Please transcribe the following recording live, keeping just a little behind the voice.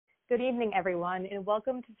Good evening, everyone, and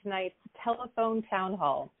welcome to tonight's telephone town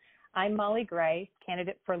hall. I'm Molly Gray,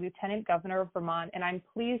 candidate for Lieutenant Governor of Vermont, and I'm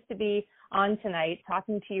pleased to be on tonight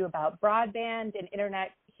talking to you about broadband and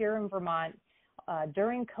internet here in Vermont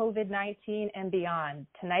during COVID-19 and beyond.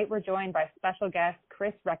 Tonight, we're joined by special guest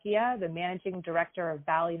Chris Recchia, the Managing Director of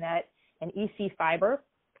ValleyNet and ECFiber.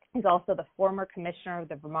 He's also the former Commissioner of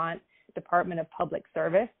the Vermont Department of Public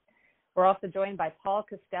Service. We're also joined by Paul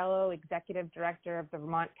Costello, Executive Director of the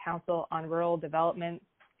Vermont Council on Rural Development,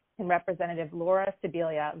 and Representative Laura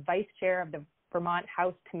Sibilia, Vice Chair of the Vermont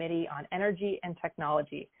House Committee on Energy and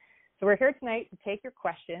Technology. So we're here tonight to take your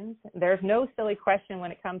questions. There's no silly question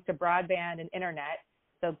when it comes to broadband and internet,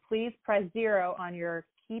 so please press 0 on your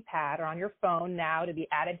keypad or on your phone now to be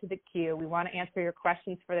added to the queue. We want to answer your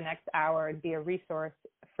questions for the next hour and be a resource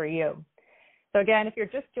for you. So again, if you're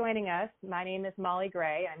just joining us, my name is Molly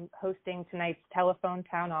Gray. I'm hosting tonight's telephone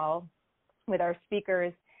town hall with our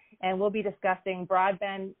speakers, and we'll be discussing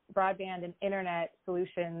broadband and internet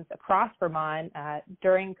solutions across Vermont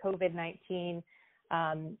during COVID-19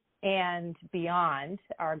 and beyond.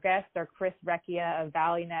 Our guests are Chris Recchia of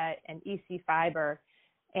ValleyNet and ECFiber,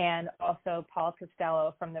 and also Paul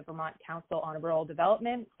Costello from the Vermont Council on Rural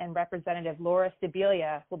Development, and Representative Laura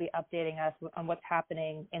Sibilia will be updating us on what's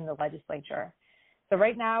happening in the legislature. So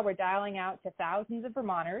right now we're dialing out to thousands of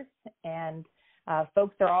Vermonters, and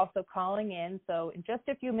folks are also calling in. So in just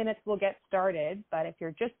a few minutes we'll get started, but if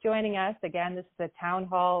you're just joining us, again, this is a town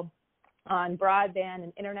hall on broadband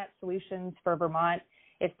and internet solutions for Vermont.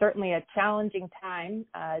 It's certainly a challenging time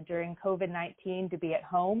during COVID-19 to be at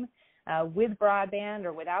home with broadband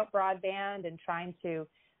or without broadband and trying to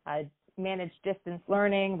manage distance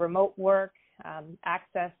learning, remote work,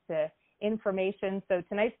 access to information. So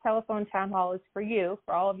tonight's telephone town hall is for you,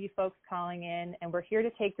 for all of you folks calling in, and we're here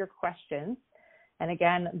to take your questions. And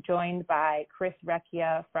again, I'm joined by Chris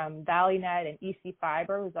Recchia from ValleyNet and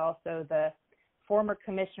ECFiber, who's also the former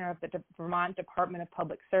Commissioner of the Vermont Department of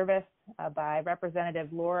Public Service, by Representative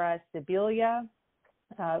Laura Sibilia,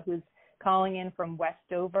 who's calling in from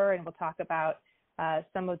Westover, and we'll talk about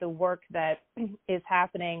some of the work that is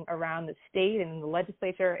happening around the state and the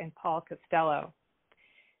legislature, and Paul Costello.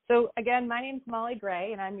 So again, my name is Molly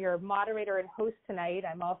Gray, and I'm your moderator and host tonight.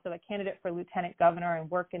 I'm also a candidate for Lieutenant Governor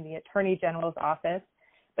and work in the Attorney General's office.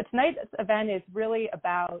 But tonight's event is really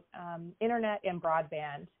about internet and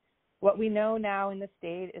broadband. What we know now in the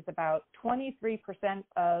state is about 23%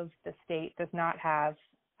 of the state does not have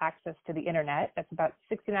access to the internet. That's about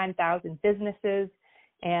 69,000 businesses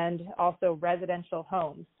and also residential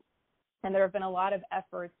homes. And there have been a lot of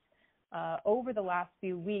efforts over the last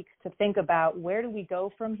few weeks to think about where do we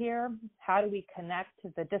go from here? How do we connect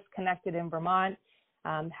to the disconnected in Vermont?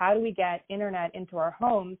 How do we get internet into our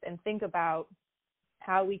homes, and think about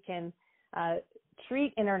how we can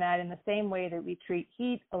treat internet in the same way that we treat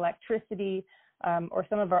heat, electricity, or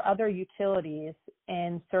some of our other utilities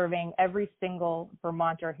in serving every single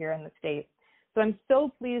Vermonter here in the state. So I'm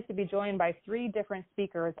so pleased to be joined by 3 different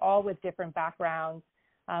speakers, all with different backgrounds,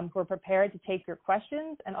 who are prepared to take your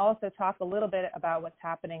questions and also talk a little bit about what's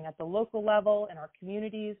happening at the local level in our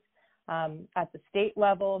communities, at the state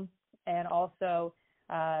level, and also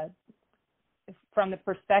from the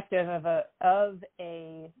perspective of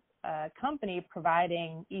a company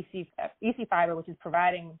providing ECFiber, which is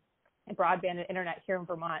providing broadband and internet here in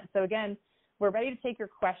Vermont. So again, we're ready to take your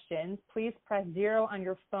questions. Please press 0 on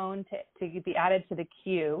your phone to be added to the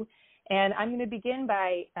queue. And I'm going to begin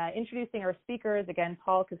by introducing our speakers, again,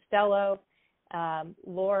 Paul Costello,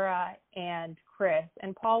 Laura, and Chris.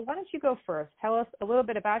 And Paul, why don't you go first? Tell us a little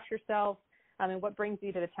bit about yourself and what brings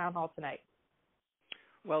you to the town hall tonight.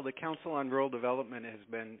 Well, the Council on Rural Development has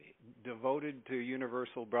been devoted to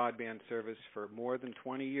universal broadband service for more than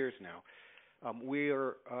 20 years now. We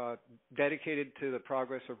are dedicated to the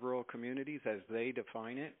progress of rural communities as they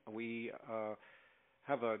define it. We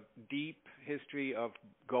have a deep history of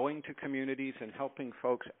going to communities and helping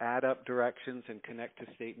folks add up directions and connect to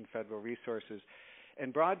state and federal resources.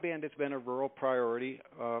 And broadband has been a rural priority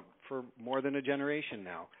for more than a generation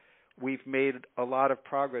now. We've made a lot of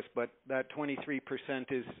progress, but that 23%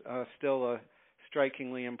 is still a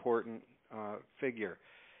strikingly important figure,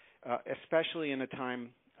 especially in a time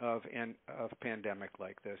of pandemic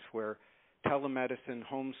like this, where telemedicine,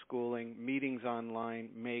 homeschooling, meetings online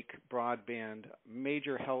make broadband a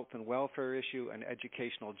major health and welfare issue, an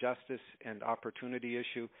educational justice and opportunity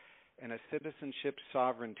issue, and a citizenship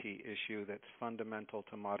sovereignty issue that's fundamental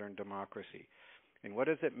to modern democracy. And what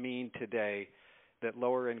does it mean today that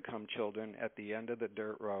lower-income children at the end of the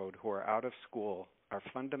dirt road who are out of school are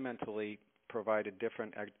fundamentally provided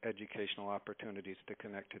different educational opportunities to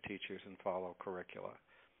connect to teachers and follow curricula?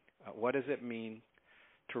 What does it mean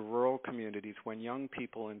to rural communities when young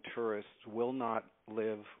people and tourists will not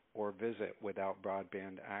live or visit without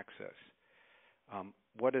broadband access?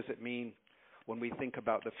 What does it mean when we think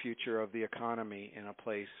about the future of the economy in a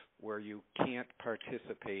place where you can't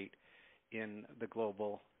participate in the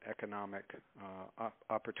global economic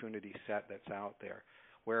opportunity set that's out there?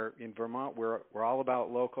 Where in Vermont we're all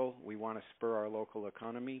about local. We want to spur our local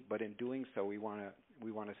economy, but in doing so, we want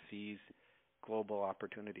to seize global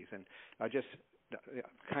opportunities. And I just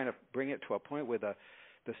kind of bring it to a point with the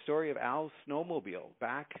story of Al's snowmobile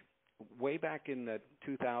way back in the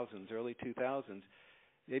 2000s, early 2000s.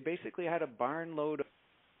 They basically had a barn load of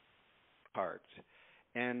parts,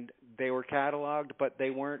 and they were cataloged, but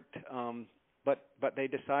they weren't. But they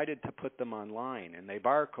decided to put them online, and they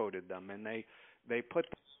barcoded them, and they put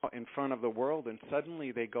them in front of the world, and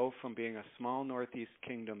suddenly they go from being a small Northeast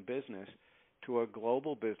Kingdom business to a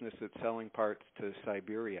global business that's selling parts to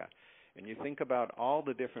Siberia. And you think about all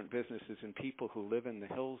the different businesses and people who live in the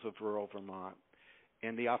hills of rural Vermont,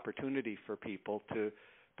 and the opportunity for people to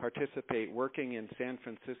participate working in San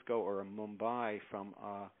Francisco or Mumbai from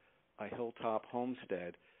a hilltop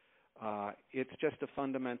homestead. It's just a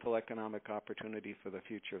fundamental economic opportunity for the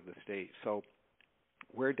future of the state. So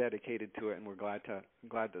we're dedicated to it, and we're glad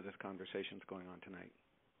that this conversation is going on tonight.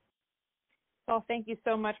 Well, thank you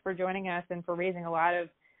so much for joining us and for raising a lot of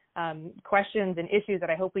questions and issues that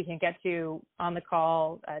I hope we can get to on the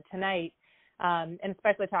call tonight, and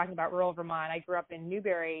especially talking about rural Vermont. I grew up in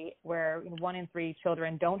Newberry, where 1 in 3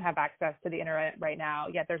 children don't have access to the internet right now,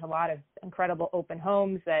 yet there's a lot of incredible open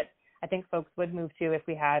homes that I think folks would move to if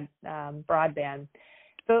we had broadband.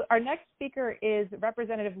 So our next speaker is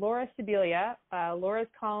Representative Laura Sibilia. Laura's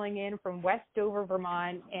calling in from West Dover,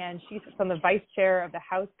 Vermont, and she's from the Vice Chair of the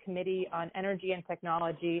House Committee on Energy and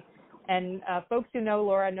Technology. And folks who know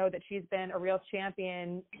Laura know that she's been a real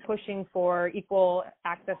champion pushing for equal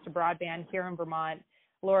access to broadband here in Vermont.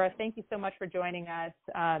 Laura, thank you so much for joining us.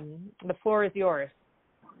 The floor is yours.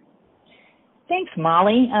 Thanks,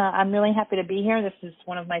 Molly. I'm really happy to be here. This is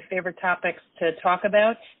one of my favorite topics to talk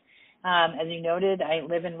about. As you noted, I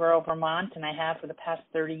live in rural Vermont, and I have for the past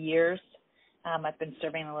 30 years. I've been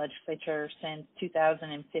serving in the legislature since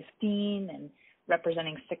 2015 and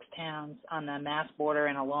representing 6 towns on the Mass border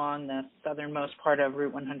and along the southernmost part of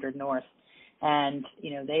Route 100 North. And,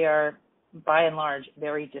 they are, by and large,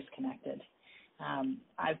 very disconnected.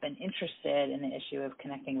 I've been interested in the issue of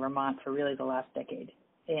connecting Vermont for really the last decade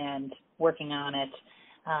and working on it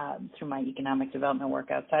through my economic development work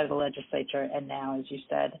outside of the legislature and now, as you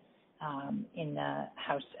said, in the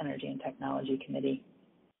House Energy and Technology Committee.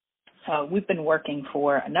 We've been working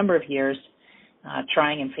for a number of years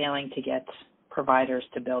trying and failing to get providers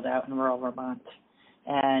to build out in rural Vermont.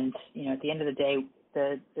 And, at the end of the day,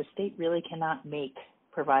 the state really cannot make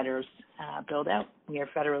providers build out. We are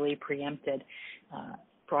federally preempted.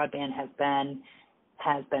 Broadband has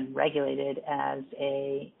been regulated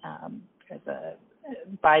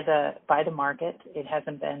by the market. It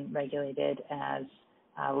hasn't been regulated as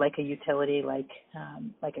like a utility, like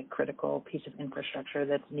a critical piece of infrastructure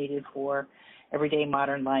that's needed for everyday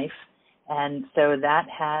modern life. And so that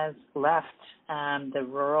has left the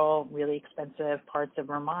rural, really expensive parts of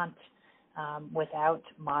Vermont without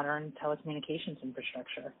modern telecommunications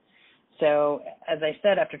infrastructure. So, as I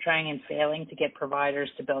said, after trying and failing to get providers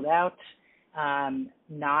to build out,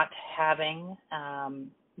 not having,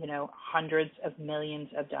 hundreds of millions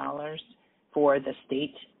of dollars for the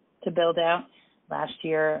state to build out, last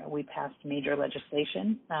year we passed major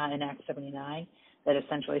legislation in Act 79 that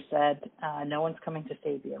essentially said, no one's coming to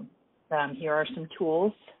save you. Here are some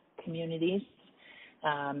tools, communities.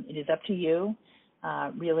 It is up to you,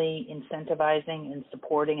 really incentivizing and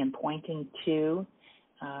supporting and pointing to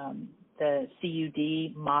the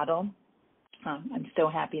CUD model. I'm so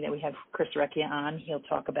happy that we have Chris Recchia on. He'll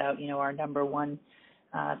talk about, our number one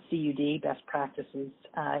CUD best practices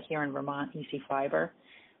here in Vermont, ECFiber.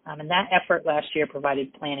 And that effort last year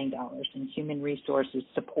provided planning dollars and human resources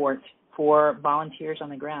support for volunteers on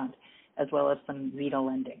the ground, as well as some VETA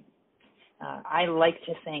lending. I like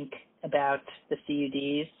to think about the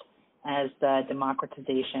CUDs as the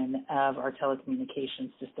democratization of our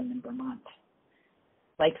telecommunications system in Vermont,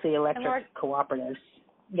 like the electric cooperatives.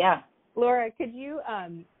 Yeah. Laura, could you,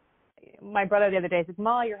 my brother the other day said,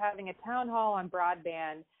 Molly, you're having a town hall on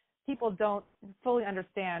broadband. People don't fully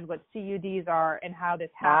understand what CUDs are and how this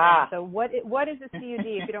happens. So what is a CUD,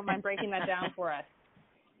 if you don't mind breaking that down for us?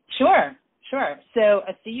 Sure. So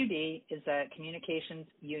a CUD is a communications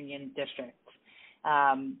union district.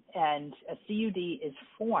 And a CUD is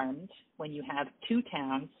formed when you have 2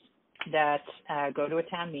 towns that go to a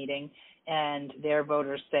town meeting and their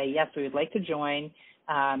voters say, yes, we would like to join,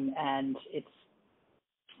 and it's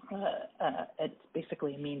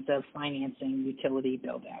basically a means of financing utility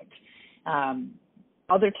build-out.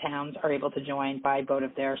 Other towns are able to join by vote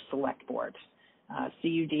of their select board.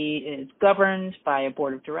 CUD is governed by a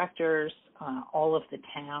board of directors. All of the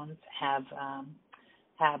towns have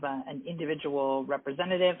an individual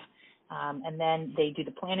representative, and then they do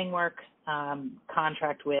the planning work,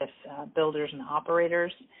 contract with builders and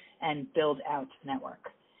operators, and build out the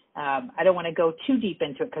network. I don't want to go too deep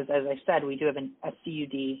into it because, as I said, we do have a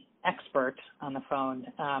CUD expert on the phone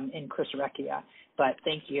in Chris Recchia. But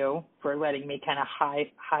thank you for letting me kind of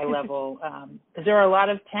high level, because there are a lot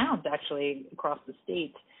of towns actually across the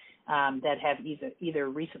state that have either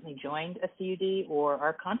recently joined a CUD or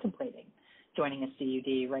are contemplating joining a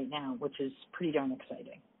CUD right now, which is pretty darn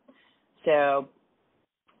exciting. So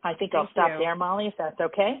I think I'll stop there, Molly, if that's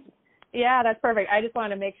okay. Yeah, that's perfect. I just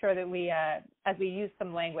wanted to make sure that we, as we use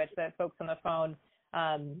some language, that folks on the phone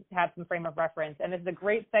have some frame of reference. And this is a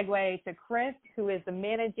great segue to Chris, who is the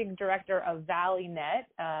managing director of ValleyNet,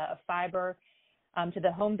 a fiber to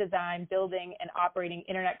the home design, building, and operating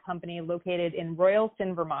internet company located in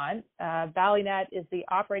Royalton, Vermont. ValleyNet is the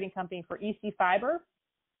operating company for ECFiber,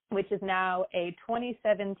 which is now a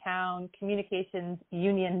 27-town communications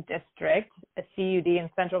union district, a CUD in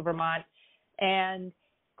central Vermont. And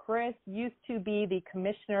Chris used to be the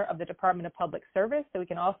commissioner of the Department of Public Service, so we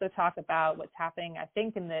can also talk about what's happening, I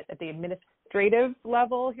think, at the administrative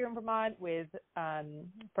level here in Vermont with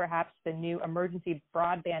perhaps the new emergency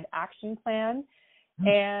broadband action plan.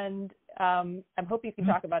 And I'm hoping you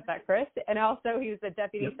can talk about that, Chris. And also, he was the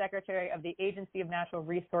deputy secretary of the Agency of Natural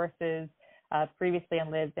Resources previously,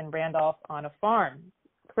 and lives in Randolph on a farm.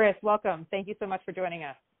 Chris, welcome. Thank you so much for joining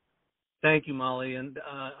us. Thank you, Molly, and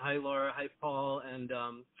hi, Laura, hi, Paul, and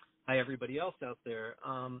hi, everybody else out there.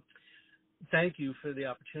 Thank you for the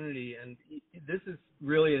opportunity, and this is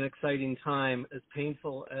really an exciting time, as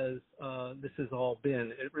painful as this has all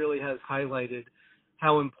been. It really has highlighted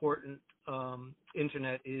how important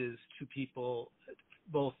internet is to people,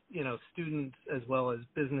 both, students as well as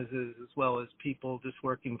businesses, as well as people just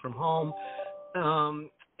working from home.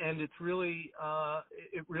 And it really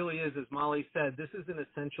is, as Molly said, this is an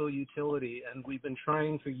essential utility, and we've been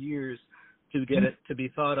trying for years to get it to be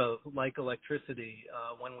thought of like electricity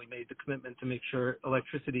when we made the commitment to make sure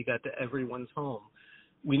electricity got to everyone's home.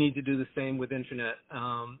 We need to do the same with internet,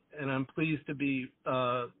 and I'm pleased to be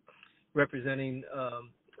representing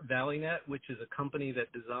ValleyNet, which is a company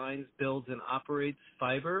that designs, builds, and operates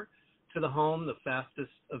fiber to the home, the fastest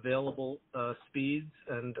available speeds,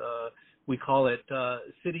 and we call it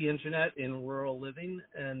city internet in rural living,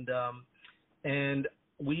 and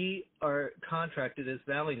we are contracted as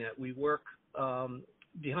ValleyNet. We work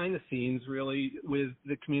behind the scenes, really, with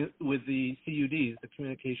the CUDs, the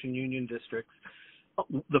communication union districts.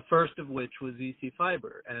 The first of which was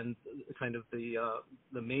ECFiber, and kind of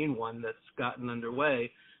the main one that's gotten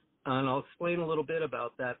underway. And I'll explain a little bit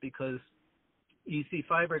about that, because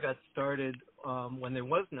ECFiber got started when there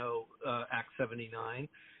was no Act 79.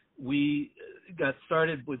 We got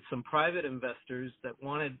started with some private investors that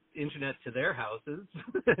wanted internet to their houses,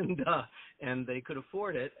 and they could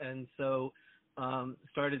afford it, and so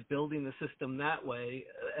started building the system that way,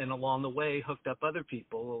 and along the way hooked up other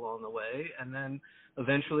people along the way, and then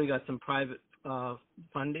eventually got some private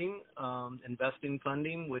funding, investing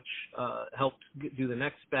funding, which helped do the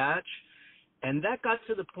next batch. And that got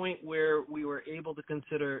to the point where we were able to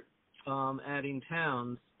consider adding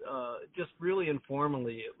towns just really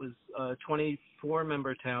informally. It was a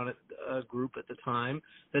 24-member town group at the time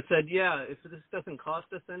that said, yeah, if this doesn't cost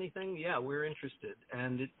us anything, yeah, we're interested.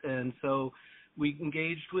 And so we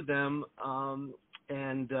engaged with them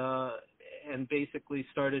and basically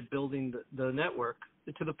started building the network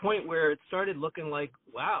to the point where it started looking like,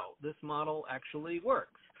 wow, this model actually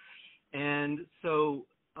works. And so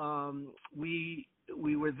we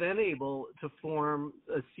were then able to form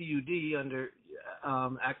a CUD under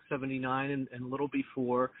Act 79 and a little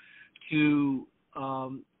before to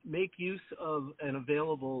make use of and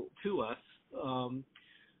available to us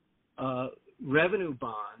revenue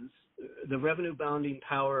bonds, the revenue bonding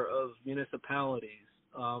power of municipalities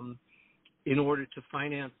in order to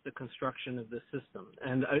finance the construction of the system.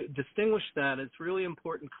 And I distinguish that, it's a really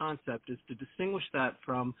important concept, is to distinguish that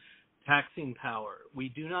from taxing power. We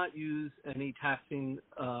do not use any taxing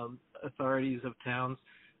authorities of towns,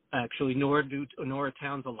 actually, nor are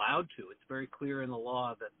towns allowed to. It's very clear in the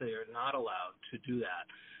law that they are not allowed to do that.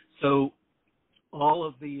 So all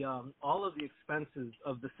of the expenses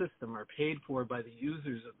of the system are paid for by the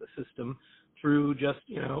users of the system through just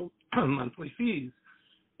monthly fees.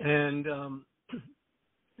 And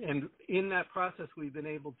in that process, we've been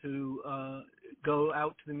able to go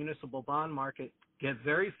out to the municipal bond market, get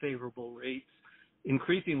very favorable rates,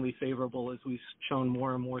 increasingly favorable as we've shown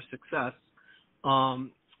more and more success.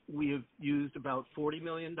 We have used about $40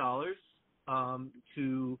 million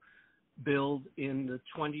to build in the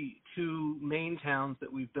 22 main towns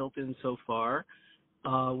that we've built in so far.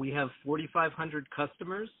 We have 4,500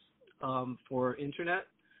 customers for internet.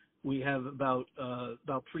 We have about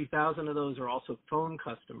 3,000 of those are also phone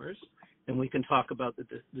customers, and we can talk about the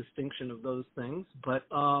distinction of those things. But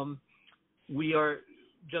we are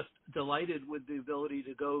just delighted with the ability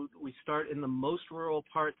to go. We start in the most rural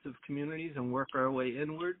parts of communities and work our way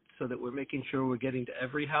inward so that we're making sure we're getting to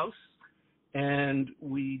every house. And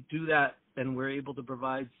we do that, and we're able to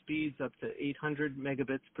provide speeds up to 800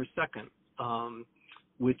 megabits per second,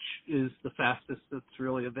 which is the fastest that's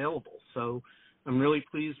really available. So I'm really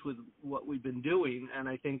pleased with what we've been doing, and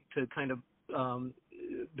I think to kind of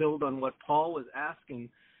build on what Paul was asking,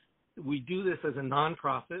 we do this as a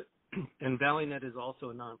nonprofit, and ValleyNet is also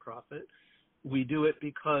a nonprofit. We do it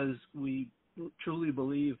because we truly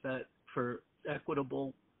believe that for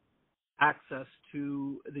equitable access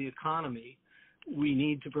to the economy, we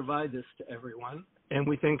need to provide this to everyone, and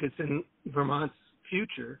we think it's in Vermont's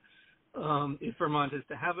future. If Vermont is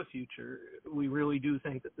to have a future, we really do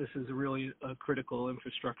think that this is really a critical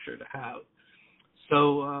infrastructure to have.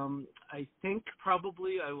 So I think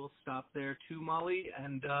probably I will stop there too, Molly,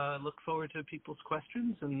 and look forward to people's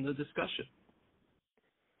questions and the discussion.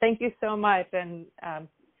 Thank you so much, and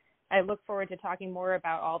I look forward to talking more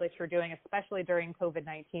about all that you're doing, especially during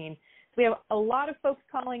COVID-19. So we have a lot of folks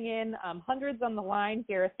calling in, hundreds on the line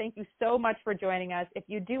here. Thank you so much for joining us. If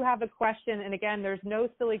you do have a question, and again, there's no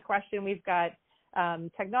silly question. We've got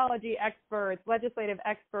technology experts, legislative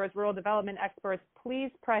experts, rural development experts.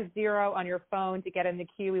 Please press 0 on your phone to get in the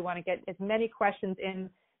queue. We want to get as many questions in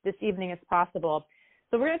this evening as possible.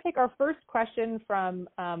 So we're going to take our first question from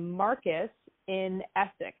Marcus in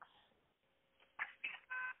Essex.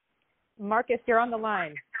 Marcus, you're on the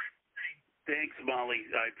line. Thanks, Molly.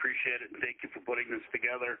 I appreciate it, and thank you for putting this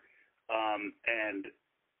together. And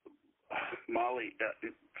Molly,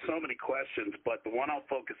 so many questions, but the one I'll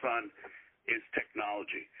focus on is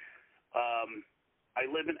technology. I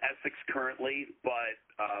live in Essex currently, but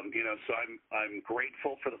so I'm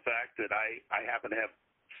grateful for the fact that I happen to have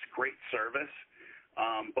great service.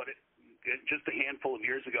 But just a handful of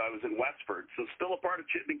years ago, I was in Westford, so still a part of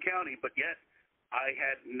Chittenden County, but yet I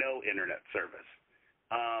had no internet service.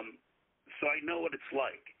 So I know what it's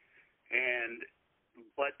like.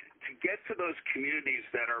 But to get to those communities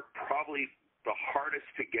that are probably the hardest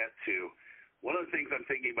to get to, one of the things I'm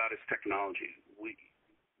thinking about is technology.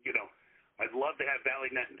 I'd love to have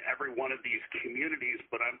ValleyNet in every one of these communities,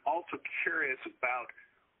 but I'm also curious about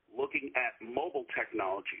looking at mobile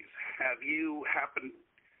technologies. Do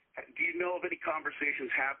you know of any conversations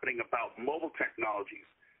happening about mobile technologies?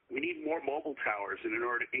 We need more mobile towers in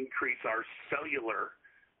order to increase our cellular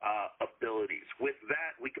abilities. With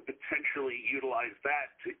that, we could potentially utilize that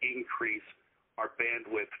to increase our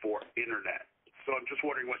bandwidth for internet. So I'm just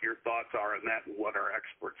wondering what your thoughts are on that and what our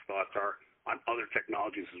experts' thoughts are on other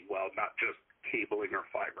technologies as well, not just cabling or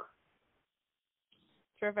fiber.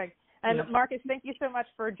 Terrific. And Marcus, thank you so much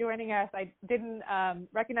for joining us. I didn't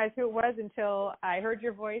recognize who it was until I heard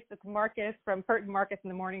your voice. It's Marcus from Kurt and Marcus in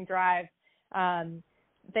the Morning Drive.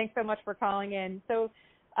 Thanks so much for calling in. So,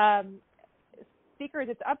 speakers,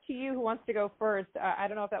 it's up to you who wants to go first. I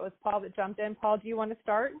don't know if that was Paul that jumped in. Paul, do you want to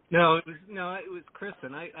start? No, it was Chris,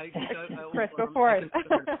 and I Chris, go for it.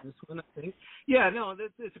 This one, I think. Yeah, no,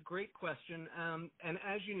 it's a great question. And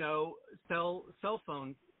as you know, cell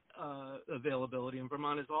phone availability in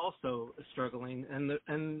Vermont is also struggling, and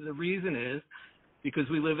the reason is because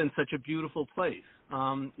we live in such a beautiful place.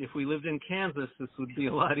 If we lived in Kansas, this would be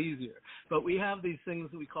a lot easier. But we have these things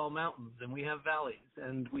that we call mountains, and we have valleys,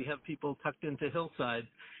 and we have people tucked into hillsides.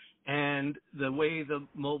 And the way the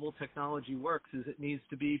mobile technology works is it needs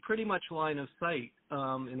to be pretty much line of sight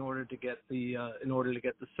in order to get the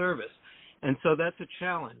service. And so that's a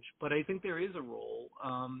challenge. But I think there is a role,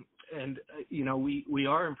 and we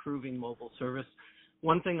are improving mobile service.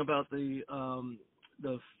 One thing about the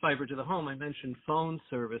fiber to the home, I mentioned phone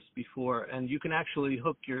service before, and you can actually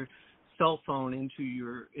hook your cell phone into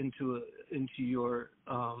your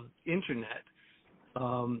internet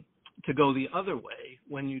to go the other way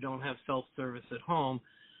when you don't have cell service at home.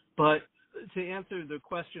 But to answer the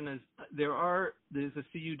question, there's a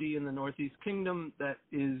CUD in the Northeast Kingdom that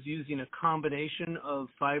is using a combination of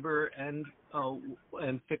fiber and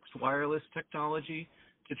fixed wireless technology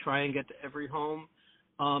to try and get to every home.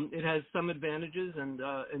 It has some advantages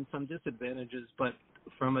and some disadvantages, but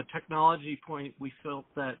from a technology point, we felt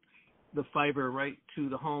that the fiber right to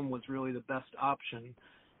the home was really the best option.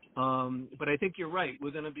 But I think you're right.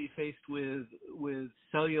 We're going to be faced with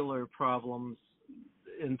cellular problems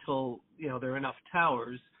until there are enough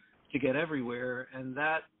towers to get everywhere, and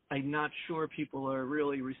that I'm not sure people are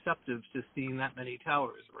really receptive to seeing that many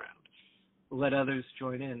towers around. Let others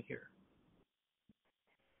join in here.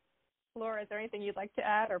 Laura, is there anything you'd like to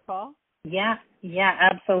add, or Paul? Yeah,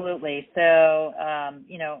 absolutely. So,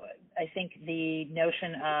 I think the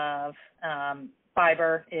notion of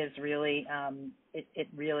fiber is really, it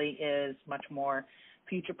really is much more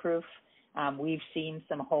future-proof. We've seen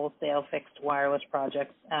some wholesale fixed wireless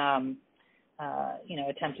projects,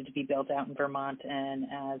 attempted to be built out in Vermont, and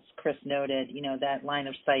as Chris noted, that line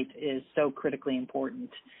of sight is so critically important.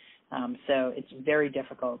 So it's very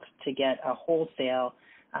difficult to get a wholesale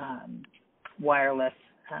wireless,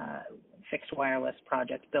 fixed wireless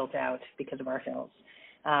project built out because of our hills.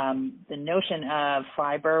 The notion of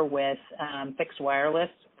fiber with fixed wireless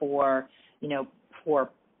for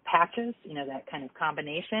patches, that kind of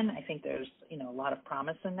combination, I think there's, a lot of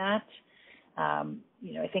promise in that.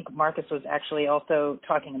 I think Marcus was actually also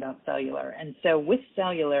talking about cellular. And so with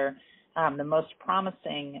cellular, the most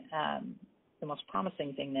promising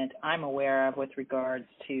thing that I'm aware of with regards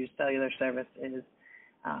to cellular service is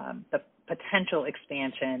the potential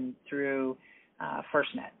expansion through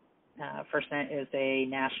FirstNet. FirstNet is a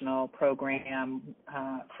national program,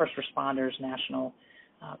 first responders national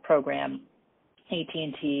program.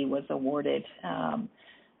 AT&T was awarded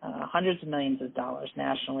hundreds of millions of dollars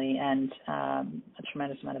nationally and a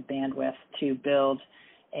tremendous amount of bandwidth to build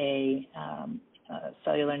a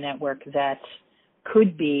cellular network that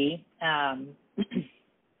could be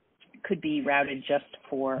routed just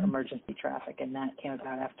for emergency traffic, and that came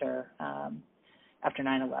about after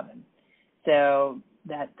 9/11. So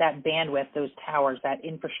that bandwidth, those towers, that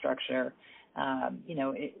infrastructure,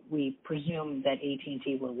 we presume that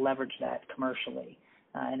AT&T will leverage that commercially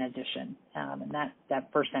in addition, and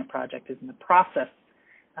that FirstNet project is in the process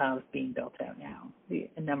of being built out now,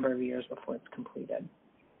 a number of years before it's completed.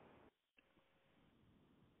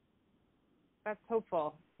 That's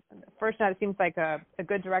hopeful. FirstNet seems like a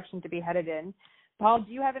good direction to be headed in. Paul,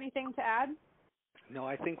 do you have anything to add? No,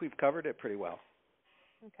 I think we've covered it pretty well.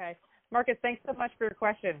 Okay. Marcus, thanks so much for your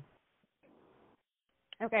question.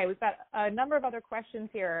 Okay, we've got a number of other questions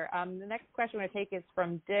here. The next question we're going to take is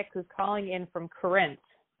from Dick, who's calling in from Corinth.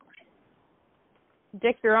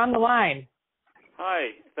 Dick, you're on the line. Hi,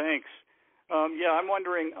 thanks. I'm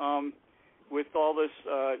wondering, with all this,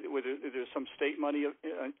 there's some state money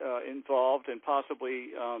involved and possibly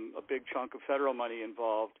a big chunk of federal money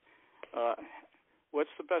involved,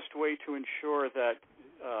 what's the best way to ensure that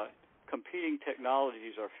competing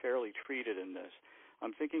technologies are fairly treated in this?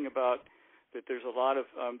 I'm thinking about that there's a lot of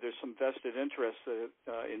there's some vested interests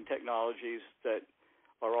in technologies that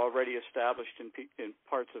are already established in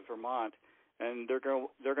parts of Vermont, and they're going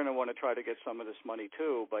to want to try to get some of this money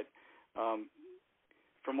too. But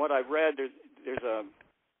from what I've read, there's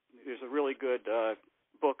a really good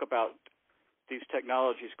book about these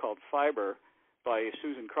technologies called Fiber by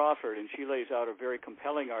Susan Crawford, and she lays out a very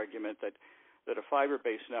compelling argument that a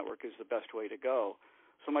fiber-based network is the best way to go.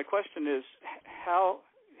 So my question is, how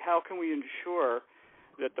can we ensure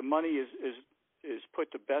that the money is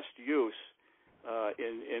put to best use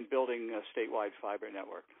in building a statewide fiber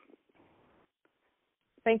network?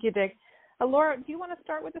 Thank you, Dick. Laura, do you want to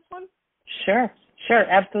start with this one? Sure,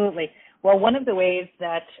 absolutely. Well, one of the ways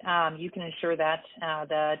that you can ensure that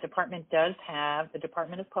the department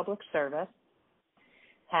of Public Service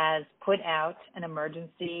has put out an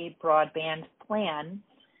emergency broadband plan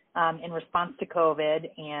in response to COVID,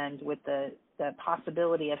 and with the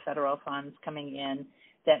possibility of federal funds coming in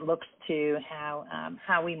that looks to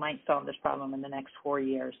how we might solve this problem in the next 4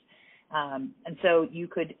 years. And so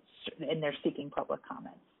and they're seeking public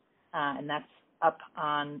comments, and that's up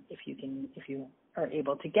on if you are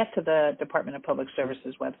able to get to the Department of Public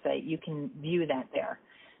Services website, you can view that there,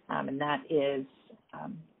 and that is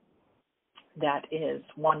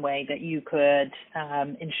one way that you could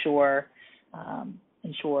ensure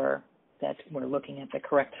that we're looking at the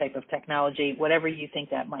correct type of technology, whatever you think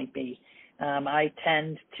that might be. I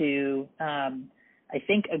tend to, I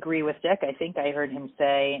think, agree with Dick. I think I heard him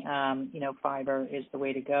say, fiber is the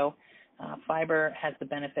way to go. Fiber has the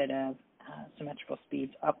benefit of symmetrical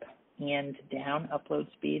speeds up and down,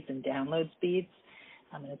 upload speeds and download speeds.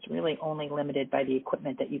 It's really only limited by the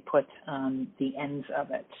equipment that you put on the ends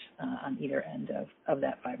of it, on either end of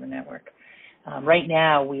that fiber network. Right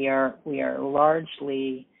now, we are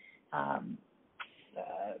largely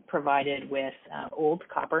provided with old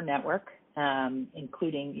copper network,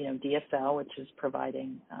 including, DSL, which is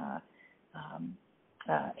providing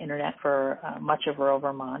internet for much of rural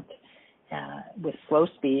Vermont with slow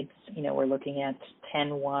speeds. We're looking at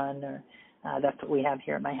 10.1, or that's what we have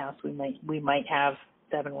here at my house. We might have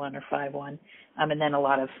 7.1 or 5.1, and then a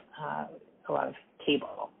lot of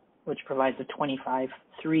cable, which provides a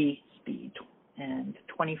 25.3 speed, and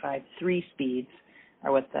 25.3 speeds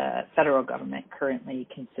are what the federal government currently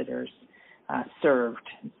considers served.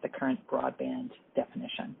 It's the current broadband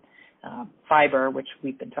definition. Fiber, which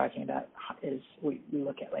we've been talking about, is we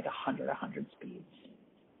look at like 100 speeds.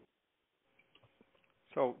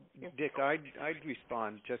 So, Dick, I'd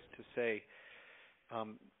respond just to say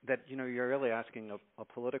that you're really asking a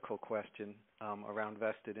political question around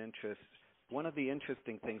vested interests. One of the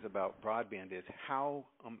interesting things about broadband is how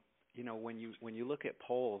when you look at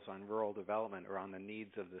polls on rural development or on the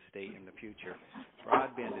needs of the state in the future,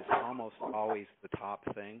 broadband is almost always the top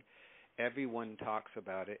thing. Everyone talks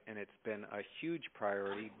about it, and it's been a huge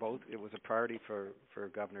priority. It was a priority for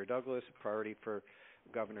Governor Douglas, a priority for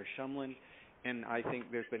Governor Shumlin, and I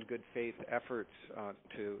think there's been good faith efforts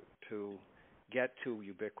to get to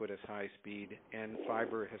ubiquitous high speed, and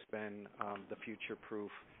fiber has been the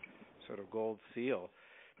future-proof sort of gold seal.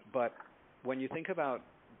 But when you think about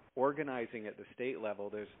organizing at the state level,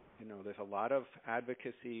 there's a lot of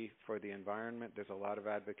advocacy for the environment. There's a lot of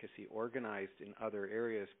advocacy organized in other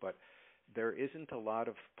areas, but there isn't a lot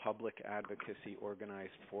of public advocacy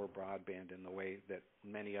organized for broadband in the way that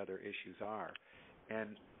many other issues are.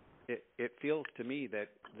 And it feels to me that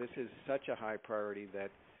this is such a high priority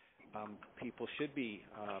that people should be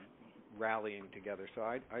rallying together. So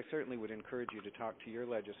I certainly would encourage you to talk to your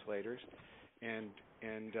legislators and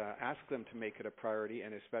ask them to make it a priority,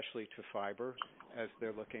 and especially to fiber, as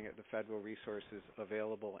they're looking at the federal resources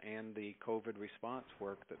available and the COVID response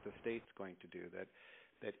work that the state's going to do.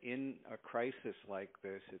 That in a crisis like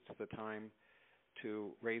this, it's the time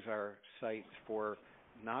to raise our sights for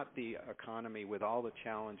not the economy with all the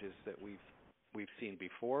challenges that we've seen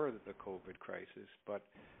before the COVID crisis, but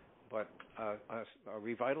a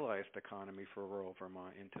revitalized economy for rural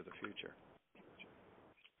Vermont into the future.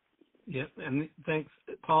 Yeah, and thanks,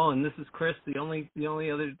 Paul. And this is Chris. The only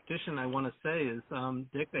other addition I want to say is,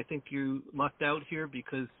 Dick, I think you lucked out here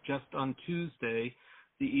because just on Tuesday,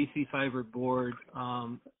 the ECFiber board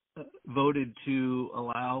voted to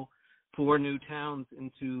allow 4 new towns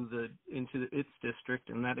into its district,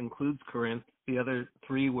 and that includes Corinth. The other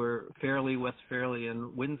 3 were Fairleigh, West Fairleigh,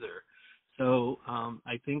 and Windsor. So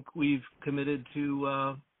I think we've committed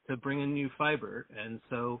to bring in new fiber, and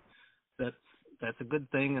so that's a good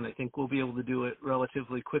thing, and I think we'll be able to do it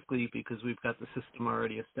relatively quickly because we've got the system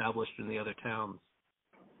already established in the other towns.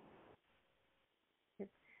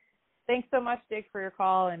 Thanks so much, Dick, for your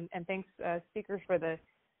call, and thanks, speakers, for the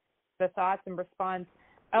thoughts and response.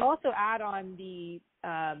 I'll also add on the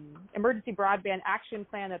emergency broadband action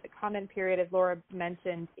plan that the comment period, as Laura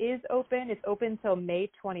mentioned, is open. It's open till May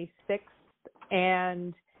 26th,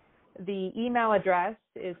 and the email address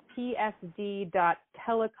is psd.telecom,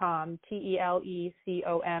 telecom,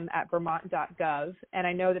 @vermont.gov. And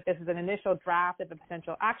I know that this is an initial draft of a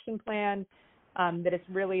potential action plan, that it's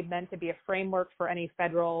really meant to be a framework for any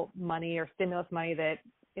federal money or stimulus money that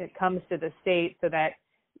it comes to the state, so that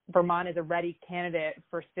Vermont is a ready candidate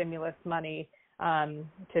for stimulus money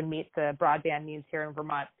to meet the broadband needs here in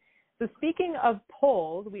Vermont. So speaking of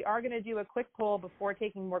polls, we are going to do a quick poll before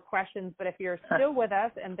taking more questions, but if you're still with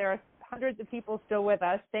us, and there are hundreds of people still with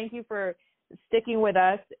us, thank you for sticking with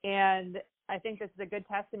us. And I think this is a good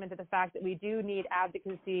testament to the fact that we do need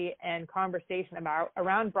advocacy and conversation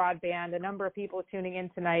around broadband. A number of people tuning in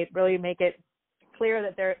tonight really make it clear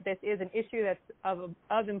that this is an issue that's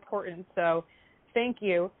of importance. So thank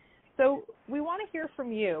you. So we want to hear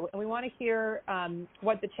from you, and we want to hear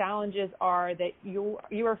what the challenges are that you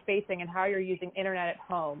are facing and how you're using internet at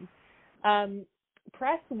home.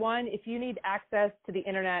 Press 1 if you need access to the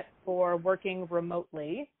internet for working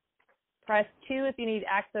remotely. Press 2 if you need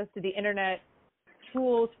access to the internet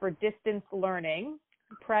tools for distance learning.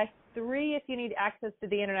 Press 3 if you need access to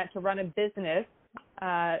the internet to run a business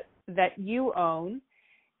that you own.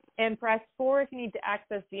 And press 4 if you need to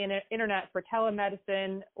access the internet for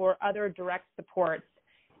telemedicine or other direct supports.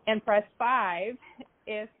 And press 5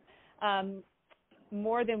 if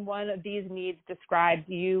more than one of these needs describes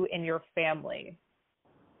you and your family.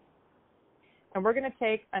 And we're going to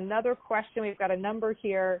take another question. We've got a number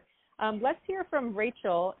here. Let's hear from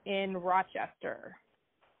Rachel in Rochester.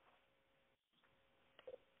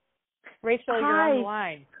 Rachel, Hi. You're on the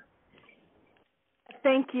line.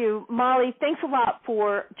 thank you. Molly, thanks a lot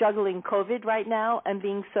for juggling COVID right now and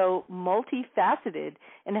being so multifaceted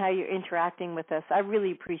in how you're interacting with us. I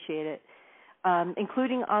really appreciate it,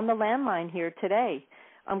 including on the landline here today.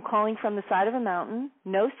 I'm calling from the side of a mountain,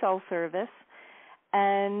 no cell service,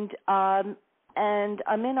 and I'm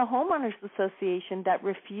in a homeowners association that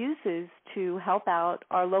refuses to help out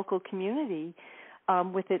our local community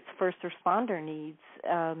with its first responder needs.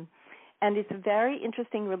 And it's a very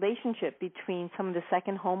interesting relationship between some of the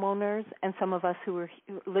second homeowners and some of us who are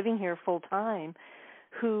living here full time,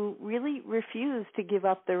 who really refuse to give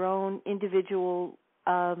up their own individual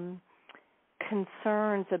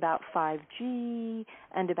concerns about 5G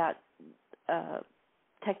and about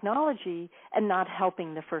technology, and not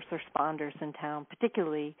helping the first responders in town,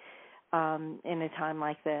 particularly in a time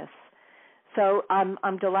like this. So I'm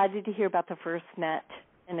delighted to hear about the FirstNet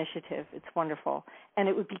initiative. It's wonderful. And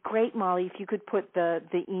it would be great, Molly, if you could put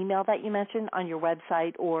the email that you mentioned on your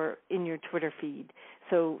website or in your Twitter feed,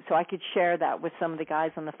 so I could share that with some of the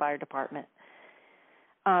guys on the fire department.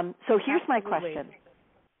 So here's my question.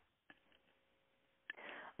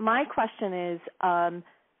 My question is,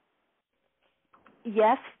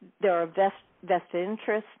 yes, there are vested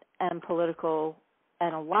interests and political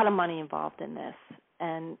and a lot of money involved in this.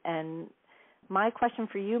 And my question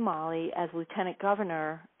for you, Molly, as Lieutenant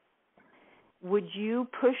Governor, would you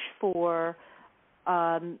push for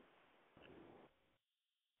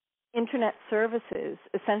Internet services,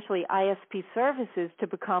 essentially ISP services, to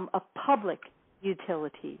become a public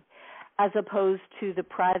utility as opposed to the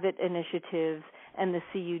private initiatives and the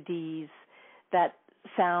CUDs that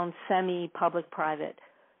sound semi-public-private?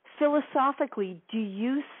 Philosophically, do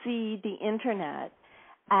you see the Internet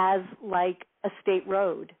as like a state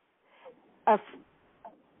road,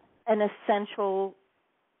 an essential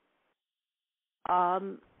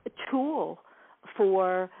tool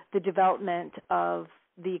for the development of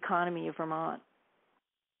the economy of Vermont?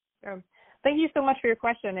 Thank you so much for your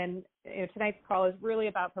question. And tonight's call is really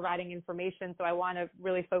about providing information, so I want to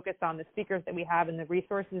really focus on the speakers that we have and the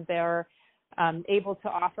resources they're able to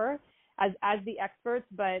offer as the experts.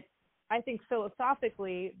 But I think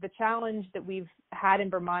philosophically, the challenge that we've had in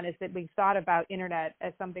Vermont is that we've thought about Internet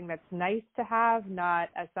as something that's nice to have, not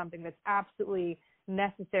as something that's absolutely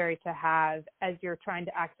necessary to have as you're trying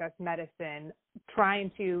to access medicine,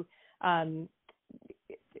 trying to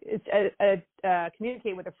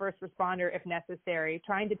communicate with a first responder if necessary,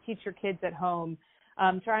 trying to teach your kids at home,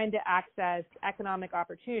 trying to access economic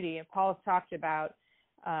opportunity. And Paul has talked about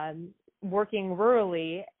working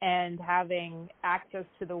rurally and having access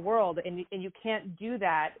to the world, and you can't do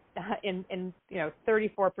that in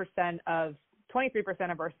 34% of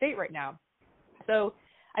 23% of our state right now. So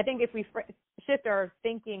I think if we shift our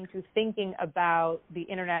thinking to thinking about the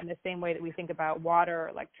Internet in the same way that we think about water,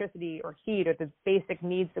 electricity, or heat, or the basic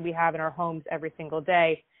needs that we have in our homes every single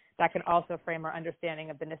day, that can also frame our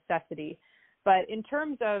understanding of the necessity. But in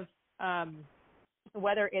terms of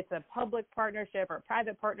whether it's a public partnership or a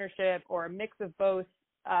private partnership or a mix of both,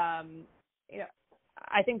 I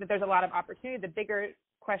think that there's a lot of opportunity. The bigger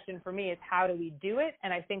question for me is, how do we do it?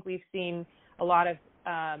 And I think we've seen a lot of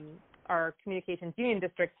our communications union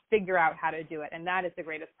districts figure out how to do it, and that is the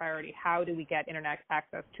greatest priority. How do we get Internet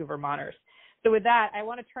access to Vermonters? So with that, I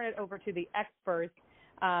want to turn it over to the experts.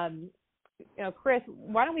 Chris,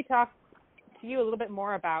 why don't we talk to you a little bit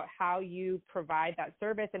more about how you provide that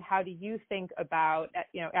service, and how do you think about,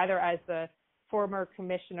 either as the former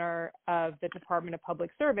commissioner of the Department of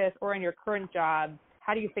Public Service or in your current job,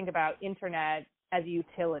 how do you think about Internet as a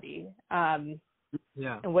utility? And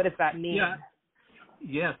what does that mean? Yeah.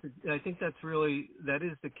 Yes, I think that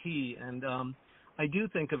is the key. And I do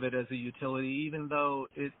think of it as a utility, even though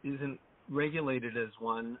it isn't regulated as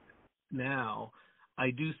one now. I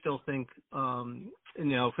do still think,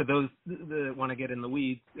 for those that want to get in the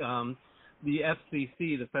weeds, the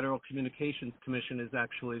FCC, the Federal Communications Commission, is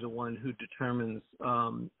actually the one who determines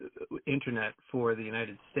Internet for the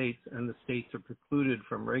United States, and the states are precluded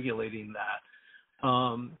from regulating that.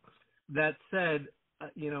 That said,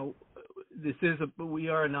 we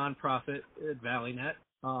are a nonprofit at ValleyNet,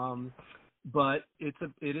 but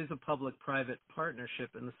it is a public-private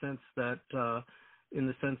partnership in the sense that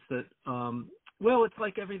well, it's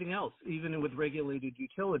like everything else. Even with regulated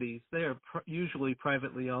utilities, they are usually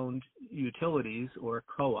privately owned utilities or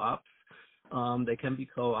co-ops. They can be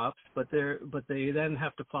co-ops, but they then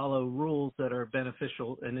have to follow rules that are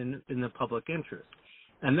beneficial and in the public interest.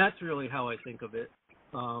 And that's really how I think of it.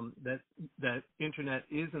 That Internet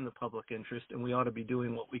is in the public interest, and we ought to be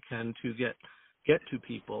doing what we can to get to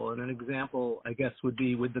people. And an example, I guess, would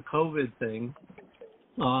be with the COVID thing.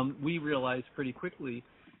 We realized pretty quickly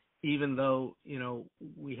even though,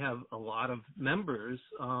 we have a lot of members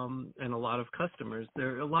and a lot of customers,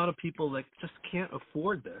 there are a lot of people that just can't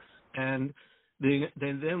afford this. And they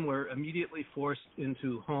then were immediately forced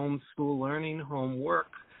into home school learning, home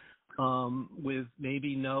work, with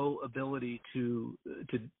maybe no ability to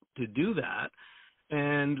do that.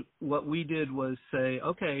 And what we did was say,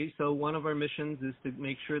 okay, so one of our missions is to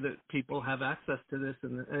make sure that people have access to this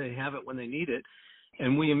and they have it when they need it.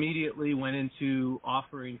 And we immediately went into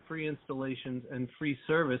offering free installations and free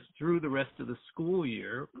service through the rest of the school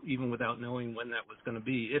year, even without knowing when that was going to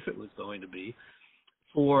be, if it was going to be,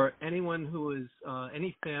 for anyone who is,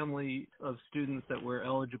 any family of students that were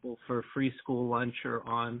eligible for free school lunch or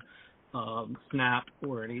on SNAP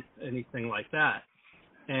or anything like that.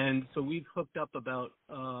 And so we've hooked up about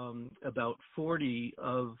 40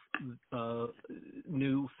 of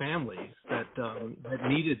new families that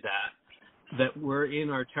needed that were in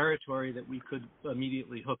our territory that we could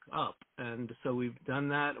immediately hook up. And so we've done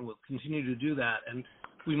that, and we'll continue to do that. And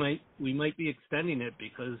we might be extending it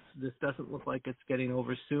because this doesn't look like it's getting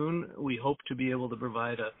over soon. We hope to be able to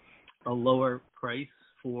provide a lower price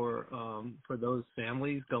for those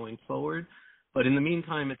families going forward. But in the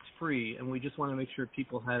meantime, it's free, and we just want to make sure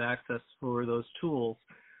people had access for those tools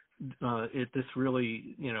at this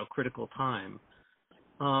really, critical time.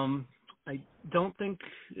 I don't think,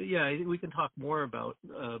 we can talk more about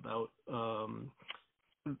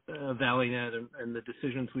ValleyNet and the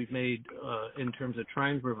decisions we've made in terms of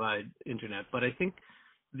trying to provide internet. But I think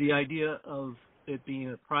the idea of it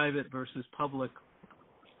being a private versus public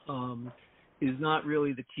is not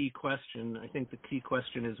really the key question. I think the key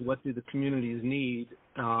question is, what do the communities need?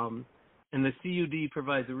 And the CUD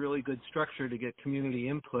provides a really good structure to get community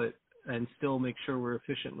input and still make sure we're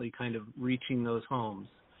efficiently kind of reaching those homes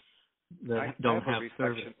that don't have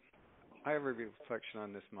service. I have a reflection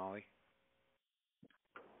on this, Molly.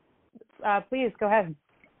 Please, go ahead.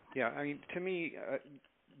 Yeah, I mean, to me,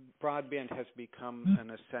 broadband has become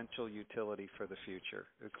an essential utility for the future.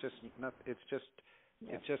 It's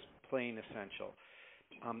just plain essential.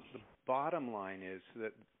 The bottom line is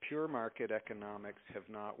that pure market economics have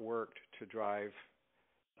not worked to drive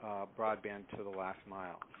broadband to the last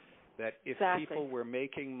mile. That if people were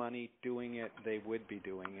making money doing it, they would be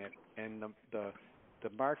doing it, and the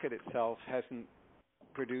market itself hasn't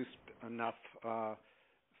produced enough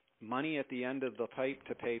money at the end of the pipe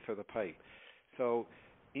to pay for the pipe. So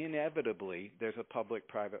inevitably, there's a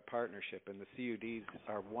public-private partnership, and the CUDs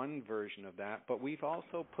are one version of that. But we've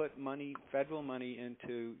also put federal money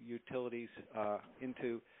into utilities,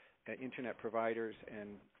 into internet providers and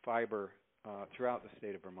fiber throughout the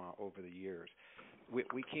state of Vermont over the years.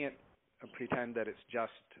 We can't pretend that it's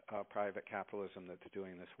just private capitalism that's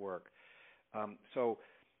doing this work.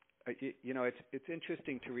 It's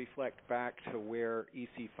interesting to reflect back to where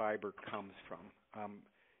ECFiber comes from.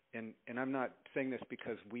 And I'm not saying this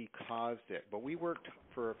because we caused it, but we worked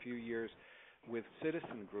for a few years with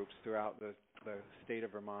citizen groups throughout the state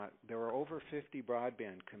of Vermont. There were over 50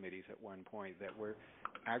 broadband committees at one point that were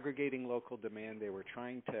aggregating local demand. They were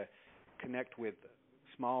trying to connect with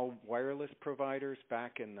small wireless providers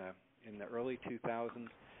back in the early 2000s,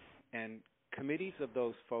 and committees of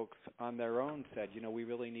those folks on their own said, we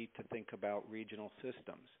really need to think about regional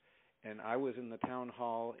systems. And I was in the town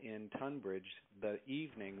hall in Tunbridge the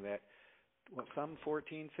evening that some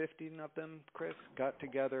 14, 15 of them, Chris, got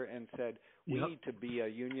together and said, we need to be a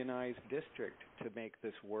unionized district to make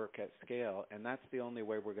this work at scale, and that's the only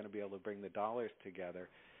way we're going to be able to bring the dollars together.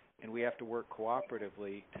 And we have to work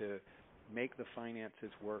cooperatively to make the finances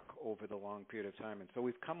work over the long period of time. And so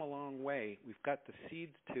we've come a long way. We've got the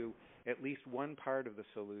seeds to at least one part of the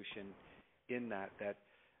solution in that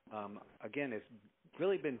again, has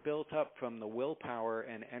really been built up from the willpower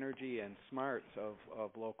and energy and smarts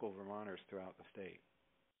of local Vermonters throughout the state.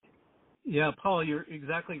 Yeah, Paul, you're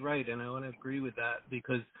exactly right, and I want to agree with that,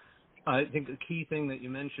 because I think the key thing that you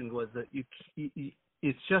mentioned was that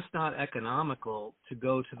it's just not economical to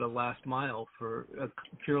go to the last mile for a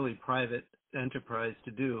purely private enterprise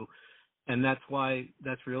to do, and that's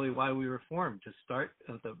really why we were formed, to start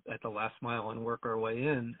at the last mile and work our way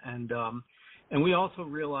in. And we also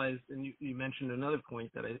realized, and you mentioned another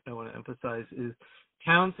point that I want to emphasize, is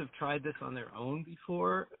towns have tried this on their own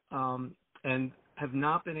before and have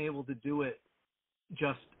not been able to do it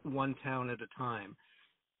just one town at a time.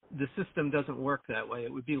 The system doesn't work that way.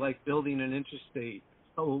 It would be like building an interstate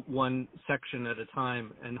one section at a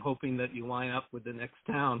time and hoping that you line up with the next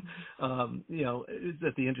town,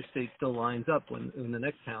 that the interstate still lines up when the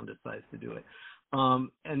next town decides to do it.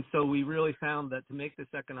 And so we really found that to make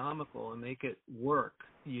this economical and make it work,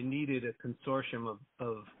 you needed a consortium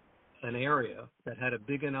of an area that had a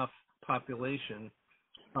big enough population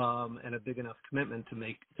and a big enough commitment to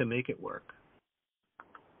make it work.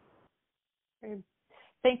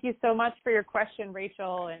 Thank you so much for your question,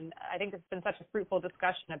 Rachel. And I think it's been such a fruitful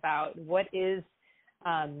discussion about what is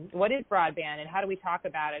broadband and how do we talk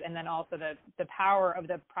about it, and then also the power of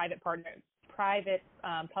the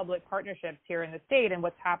private-public partnerships here in the state and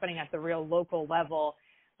what's happening at the real local level,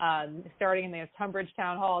 starting in the Tunbridge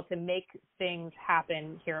Town Hall to make things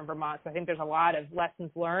happen here in Vermont. So I think there's a lot of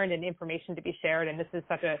lessons learned and information to be shared, and this is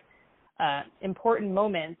such a important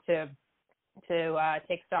moment to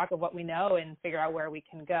take stock of what we know and figure out where we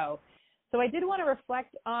can go. So I did want to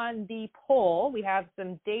reflect on the poll. We have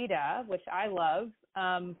some data, which I love,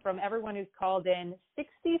 from everyone who's called in.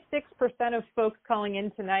 66% of folks calling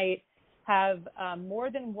in tonight have more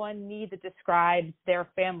than one need that describes their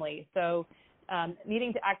family. So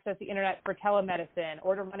needing to access the internet for telemedicine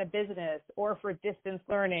or to run a business or for distance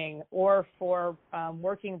learning or for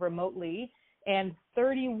working remotely. And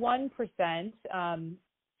 31%,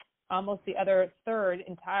 almost the other third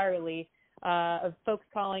entirely, of folks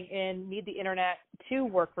calling in need the internet to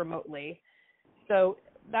work remotely. So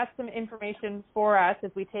that's some information for us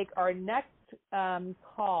as we take our next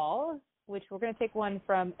call, which we're going to take one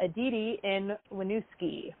from Aditi in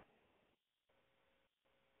Winooski.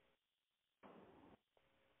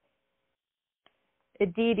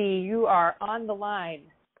 Aditi, you are on the line.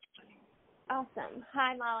 Awesome.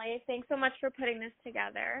 Hi, Molly. Thanks so much for putting this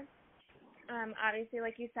together. Obviously,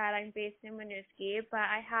 like you said, I'm based in Winooski, but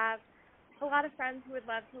I have a lot of friends who would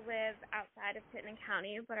love to live outside of Chittenden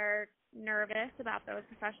County but are nervous about those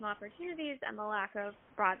professional opportunities and the lack of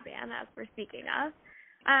broadband, as we're speaking of.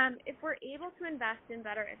 If we're able to invest in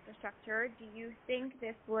better infrastructure, do you think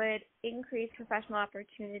this would increase professional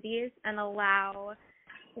opportunities and allow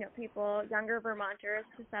people, younger Vermonters,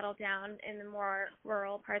 to settle down in the more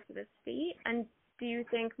rural parts of the state? And do you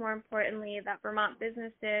think, more importantly, that Vermont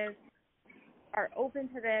businesses are open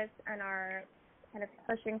to this and are kind of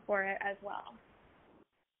pushing for it as well?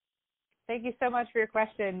 Thank you so much for your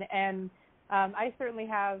question. And I certainly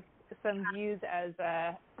have some views as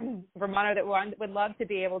a Vermonter that would love to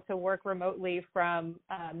be able to work remotely from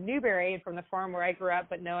Newberry and from the farm where I grew up,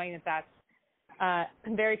 but knowing that that's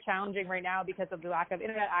very challenging right now because of the lack of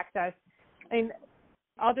internet access. I mean,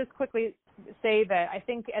 I'll just quickly say that I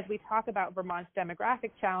think as we talk about Vermont's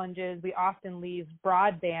demographic challenges, we often leave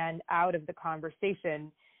broadband out of the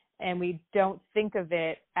conversation, and we don't think of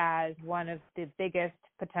it as one of the biggest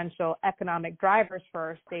potential economic drivers for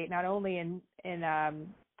our state, not only in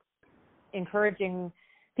encouraging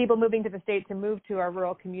people moving to the state to move to our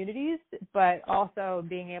rural communities, but also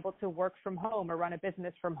being able to work from home or run a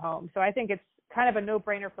business from home. So I think it's kind of a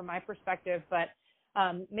no-brainer from my perspective, but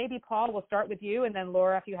maybe Paul, we'll start with you, and then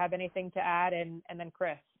Laura, if you have anything to add, and then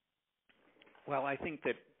Chris. Well, I think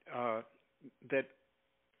that that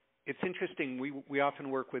it's interesting. We often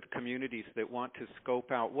work with communities that want to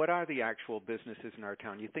scope out what are the actual businesses in our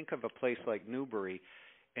town. You think of a place like Newbury,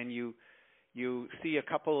 and you see a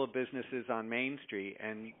couple of businesses on Main Street,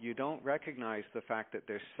 and you don't recognize the fact that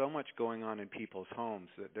there's so much going on in people's homes,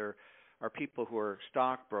 that there are people who are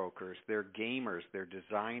stockbrokers, they're gamers, they're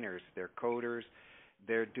designers, they're coders,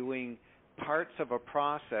 they're doing parts of a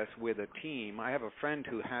process with a team. I have a friend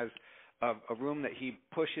who has a room that he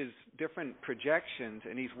pushes different projections,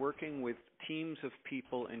 and he's working with teams of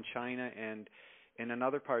people in China and in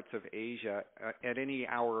other parts of Asia at any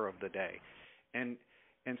hour of the day. And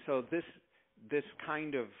so this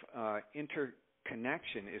kind of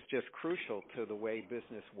interconnection is just crucial to the way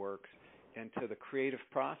business works and to the creative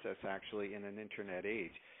process, actually, in an internet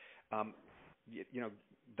age.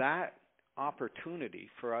 That opportunity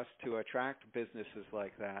for us to attract businesses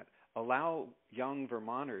like that, allow young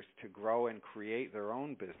Vermonters to grow and create their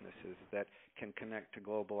own businesses that can connect to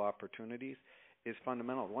global opportunities, is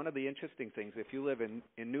fundamental. One of the interesting things, if you live in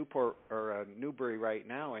Newport or Newbury right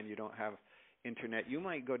now and you don't have internet, you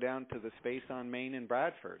might go down to the space on Main in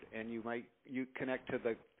Bradford, and you connect to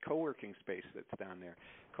the co-working space that's down there.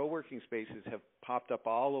 Co-working spaces have popped up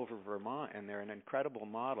all over Vermont, and they're an incredible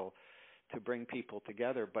model to bring people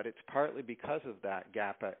together, but it's partly because of that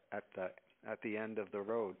gap at the end of the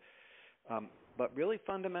road. But really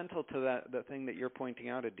fundamental to the thing that you're pointing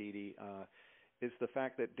out, Aditi, is the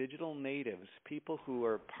fact that digital natives, people who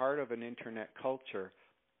are part of an internet culture,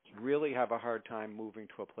 really have a hard time moving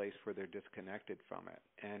to a place where they're disconnected from it.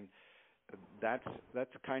 And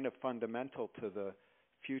that's kind of fundamental to the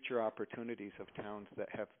future opportunities of towns that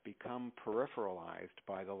have become peripheralized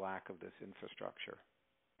by the lack of this infrastructure.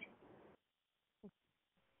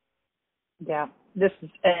 Yeah, this is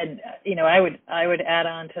Ed. I would add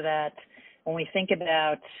on to that. when we think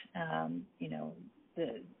about,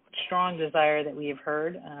 the strong desire that we have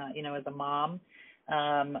heard, as a mom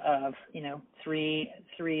of,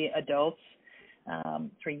 three adults,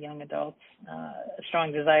 three young adults, a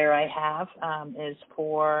strong desire I have is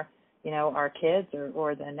for, our kids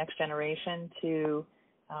or the next generation to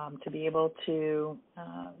be able to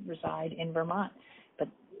reside in Vermont. But,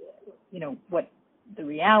 what the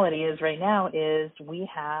reality is right now is we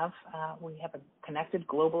have a connected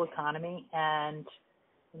global economy, and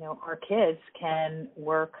our kids can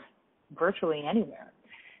work virtually anywhere.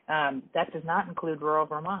 That does not include rural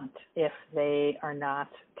Vermont if they are not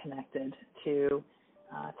connected to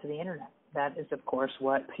the internet. That is, of course,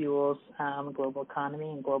 what fuels global economy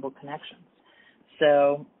and global connections.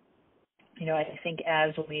 So, I think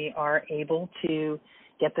as we are able to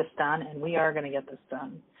get this done, and we are going to get this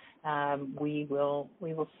done, we will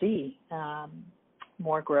see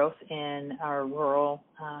more growth in our rural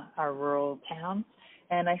towns,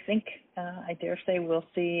 and I think I dare say we'll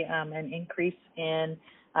see an increase in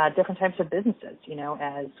different types of businesses.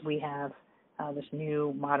 As we have this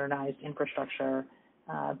new modernized infrastructure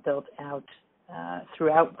built out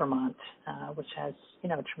throughout Vermont, which has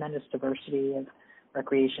a tremendous diversity of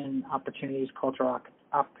recreation opportunities, cultural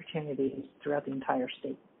opportunities throughout the entire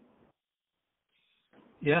state.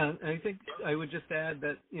 Yeah, I think I would just add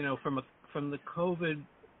that, from the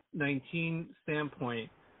COVID-19 standpoint,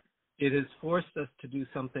 it has forced us to do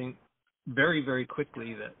something very, very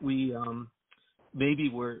quickly that we maybe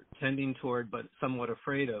were tending toward but somewhat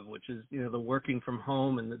afraid of, which is, the working from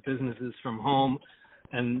home and the businesses from home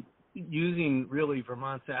and using really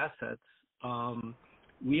Vermont's assets.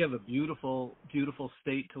 We have a beautiful, beautiful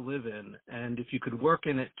state to live in, and if you could work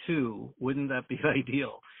in it too, wouldn't that be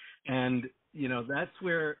ideal? And that's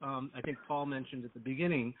where I think Paul mentioned at the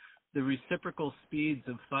beginning, the reciprocal speeds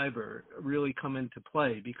of fiber really come into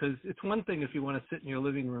play, because it's one thing if you want to sit in your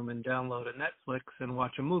living room and download a Netflix and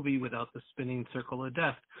watch a movie without the spinning circle of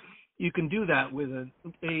death. You can do that with an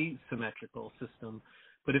asymmetrical system.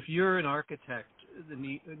 But if you're an architect, the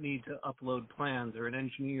need to upload plans, or an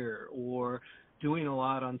engineer, or doing a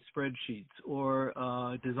lot on spreadsheets, or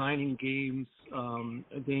designing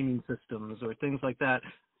gaming systems, or things like that,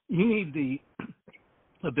 you need the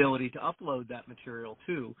ability to upload that material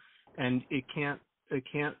too, and it can't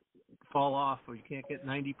fall off, or you can't get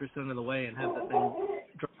 90% of the way and have the thing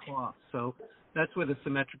drop off. So that's where the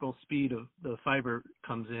symmetrical speed of the fiber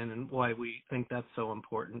comes in, and why we think that's so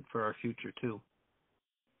important for our future too.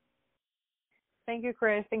 Thank you,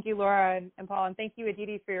 Chris. Thank you, Laura and Paul, and thank you,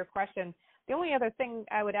 Aditi, for your question. The only other thing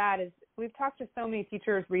I would add is we've talked to so many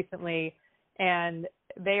teachers recently, and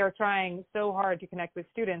they are trying so hard to connect with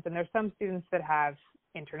students, and there's some students that have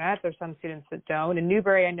internet, there's some students that don't. In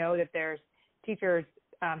Newbury, I know that there's teachers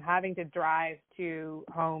having to drive to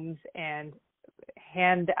homes and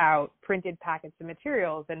hand out printed packets of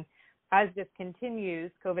materials. And as this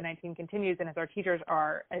continues, COVID-19 continues, and as our teachers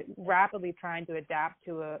are rapidly trying to adapt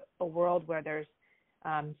to a world where there's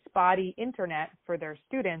spotty internet for their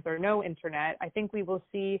students or no internet, I think we will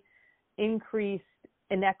see increased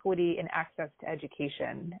inequity in access to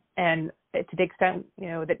education. And to the extent,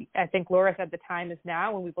 that I think Laura said the time is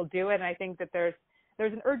now when we will do it. And I think that there's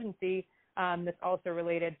an urgency that's also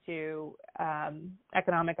related to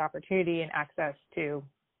economic opportunity and access to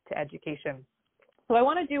education. So I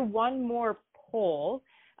want to do one more poll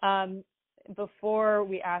before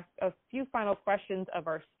we ask a few final questions of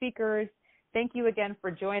our speakers. Thank you again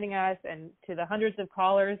for joining us, and to the hundreds of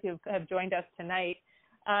callers who have joined us tonight.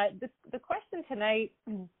 The question tonight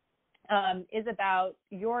is about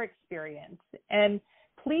your experience, and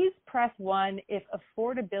please press 1 if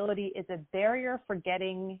affordability is a barrier for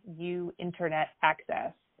getting you internet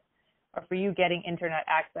access, or for you getting internet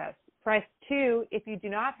access. Press 2 if you do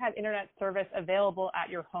not have internet service available at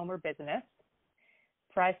your home or business.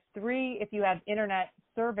 Press 3 if you have internet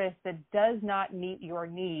service that does not meet your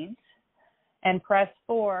needs. And press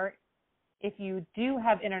 4 if you do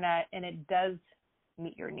have internet and it does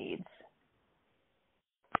meet your needs.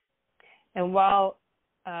 And while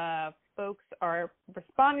folks are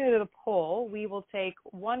responding to the poll, we will take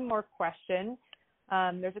one more question.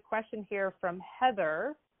 There's a question here from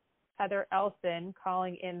Heather Elson,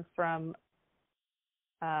 calling in from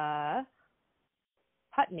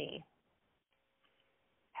Putney.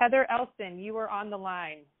 Heather Elson, you are on the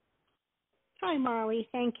line. Hi, Molly.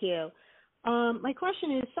 Thank you. My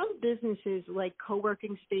question is, some businesses like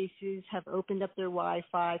co-working spaces have opened up their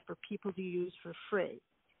Wi-Fi for people to use for free.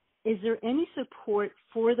 Is there any support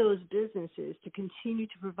for those businesses to continue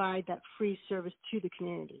to provide that free service to the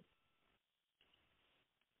community?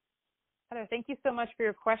 Heather, thank you so much for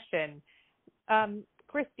your question.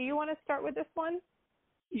 Chris, do you want to start with this one?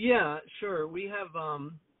 Yeah, sure. We have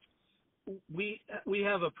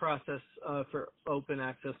a process for open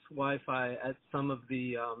access Wi-Fi at some of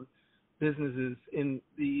the businesses in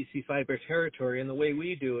the ECFiber territory, and the way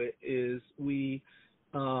we do it is we,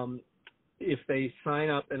 if they sign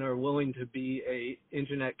up and are willing to be a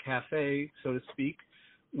internet cafe, so to speak,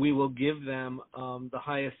 we will give them the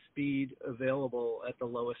highest speed available at the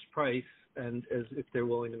lowest price, and as if they're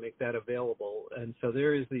willing to make that available. And so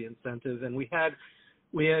there is the incentive. And we had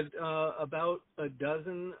about a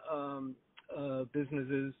dozen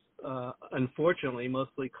businesses, unfortunately,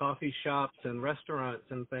 mostly coffee shops and restaurants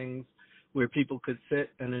and things, where people could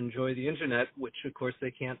sit and enjoy the internet, which of course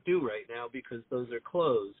they can't do right now because those are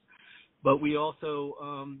closed. But we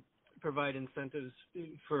also provide incentives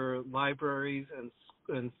for libraries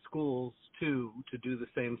and schools too to do the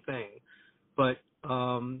same thing. But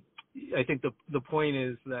I think the point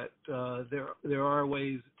is that there are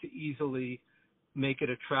ways to easily make it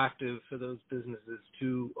attractive for those businesses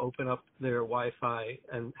to open up their Wi-Fi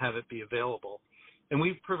and have it be available. And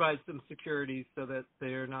we provide some security so that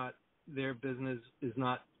their business is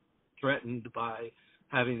not threatened by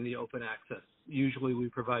having the open access. Usually we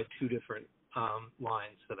provide two different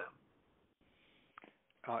lines for them.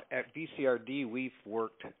 At VCRD, we've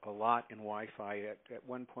worked a lot in Wi-Fi. At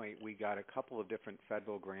one point, we got a couple of different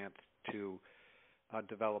federal grants to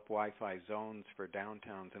develop Wi-Fi zones for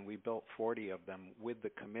downtowns, and we built 40 of them with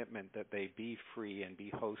the commitment that they be free and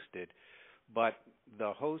be hosted. But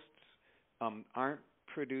the hosts aren't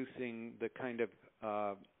producing the kind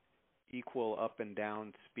of equal up and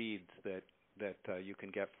down speeds that you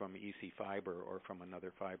can get from ECFiber or from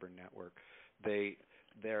another fiber network. They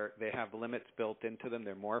have limits built into them.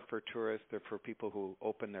 They're more for tourists. They're for people who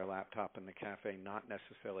open their laptop in the cafe, not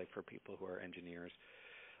necessarily for people who are engineers.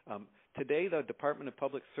 Today, the Department of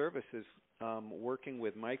Public Service is working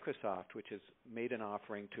with Microsoft, which has made an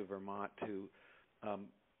offering to Vermont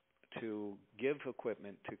to give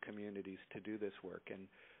equipment to communities to do this work. And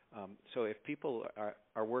so if people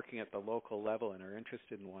are working at the local level and are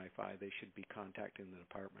interested in Wi-Fi, they should be contacting the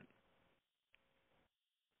department.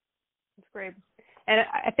 That's great. And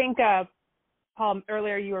I think, Paul,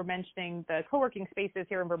 earlier you were mentioning the co-working spaces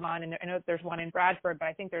here in Vermont, and I know that there's one in Bradford, but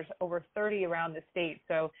I think there's over 30 around the state.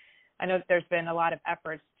 So I know that there's been a lot of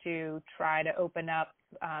efforts to try to open up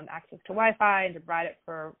access to Wi-Fi and to provide it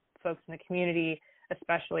for folks in the community,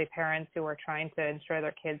 especially parents who are trying to ensure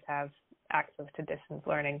their kids have access to distance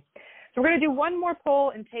learning. So we're going to do one more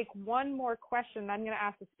poll and take one more question. I'm going to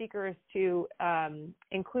ask the speakers to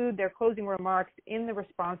include their closing remarks in the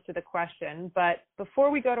response to the question. But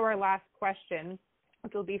before we go to our last question,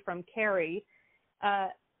 which will be from Carrie,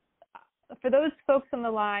 for those folks on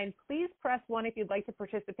the line, please press 1 if you'd like to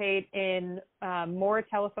participate in more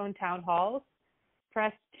telephone town halls.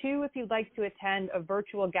 Press 2 if you'd like to attend a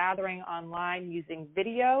virtual gathering online using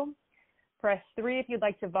video. Press 3 if you'd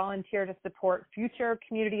like to volunteer to support future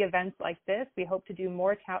community events like this. We hope to do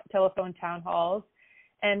more telephone town halls.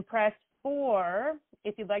 And press 4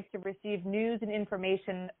 if you'd like to receive news and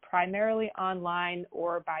information primarily online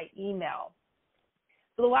or by email.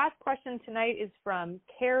 So the last question tonight is from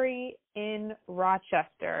Carrie in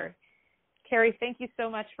Rochester. Carrie, thank you so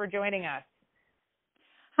much for joining us.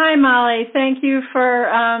 Hi, Molly. Thank you for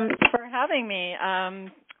having me. I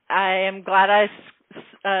am glad I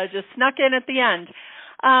just snuck in at the end.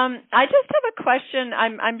 I just have a question.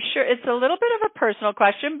 I'm sure it's a little bit of a personal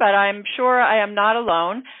question, but I'm sure I am not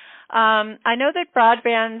alone. I know that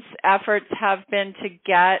Broadband's efforts have been to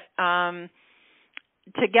get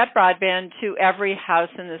broadband to every house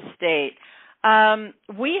in the state.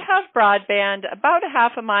 We have broadband about a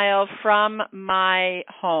half a mile from my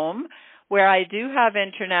home, where I do have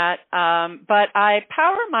internet, but I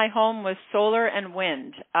power my home with solar and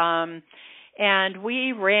wind. And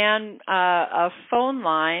we ran a phone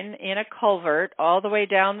line in a culvert all the way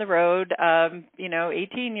down the road,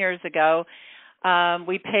 18 years ago.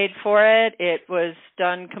 We paid for it. It was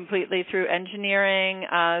done completely through engineering,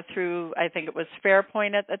 through, I think it was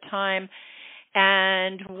Fairpoint at the time.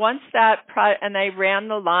 And once and they ran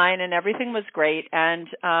the line and everything was great. And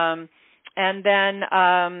then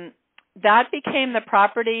that became the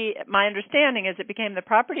property, my understanding is it became the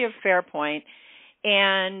property of Fairpoint.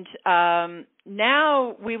 And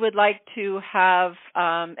now we would like to have,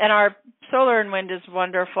 and our solar and wind is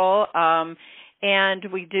wonderful, and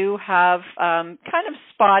we do have kind of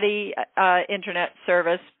spotty internet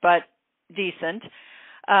service, but decent.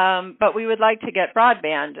 But we would like to get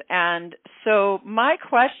broadband. And so my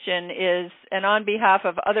question is, and on behalf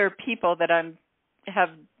of other people that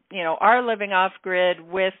are living off grid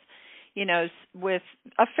with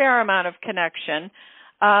a fair amount of connection,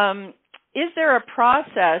 is there a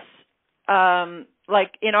process,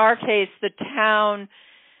 like in our case, the town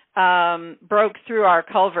broke through our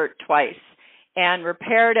culvert twice and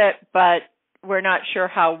repaired it, but we're not sure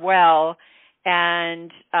how well.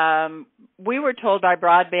 And we were told by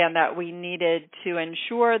Broadband that we needed to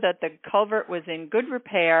ensure that the culvert was in good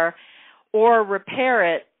repair or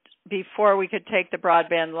repair it before we could take the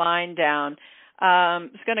broadband line down.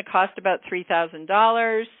 It's going to cost about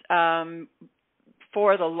 $3,000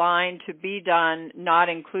 for the line to be done, not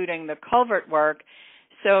including the culvert work.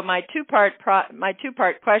 So my two-part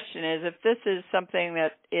question is, if this is something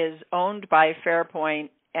that is owned by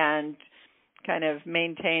Fairpoint and kind of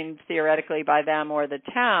maintained theoretically by them or the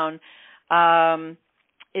town,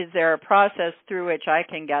 is there a process through which I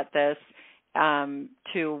can get this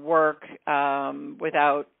to work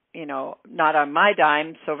without, not on my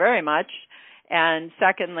dime so very much? And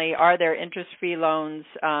secondly, are there interest-free loans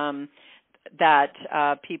that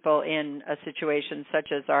people in a situation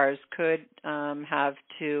such as ours could have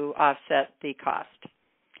to offset the cost?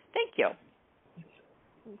 Thank you.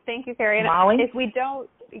 Thank you, Carrie. And Molly? if we don't,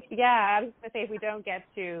 I was going to say, if we don't get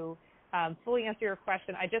to fully answer your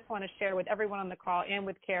question, I just want to share with everyone on the call and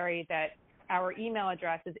with Carrie that our email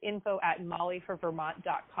address is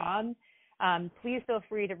info@mollyforvermont.com. Please feel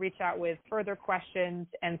free to reach out with further questions,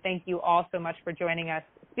 and thank you all so much for joining us.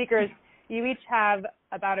 Speakers, you each have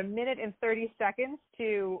about 1 minute and 30 seconds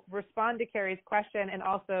to respond to Carrie's question and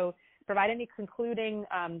also provide any concluding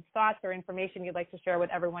thoughts or information you'd like to share with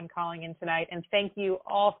everyone calling in tonight. And thank you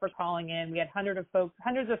all for calling in. We had hundreds of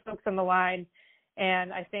folks on the line,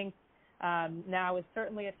 and I think now is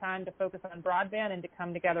certainly a time to focus on broadband and to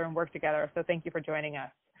come together and work together. So thank you for joining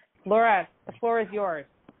us. Laura, the floor is yours.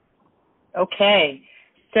 Okay.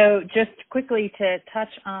 So just quickly to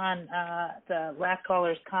touch on the last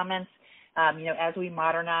caller's comments, as we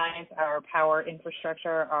modernize our power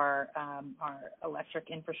infrastructure, our electric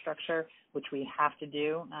infrastructure, which we have to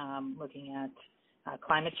do, looking at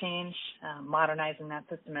climate change, modernizing that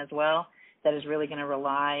system as well, that is really going to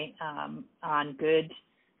rely on good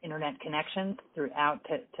internet connections throughout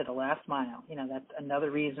to the last mile. That's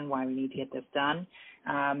another reason why we need to get this done.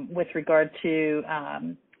 With regard to,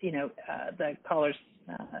 the caller's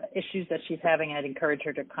issues that she's having, I'd encourage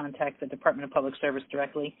her to contact the Department of Public Service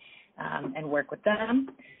directly and work with them.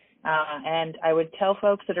 And I would tell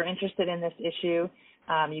folks that are interested in this issue,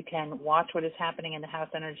 you can watch what is happening in the House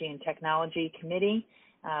Energy and Technology Committee.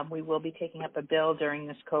 We will be taking up a bill during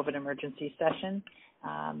this COVID emergency session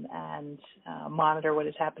and monitor what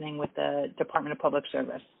is happening with the Department of Public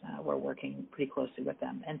Service. We're working pretty closely with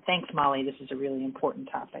them. And thanks, Molly. This is a really important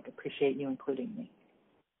topic. Appreciate you including me.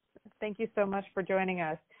 Thank you so much for joining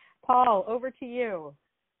us. Paul, over to you.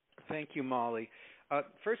 Thank you, Molly.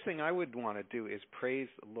 First thing I would want to do is praise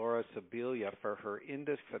Laura Sibilia for her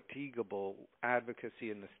indefatigable advocacy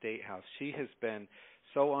in the State House. She has been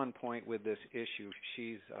so on point with this issue.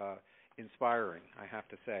 She's inspiring, I have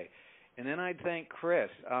to say. And then I'd thank Chris.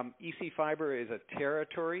 ECFiber is a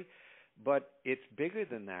territory, but it's bigger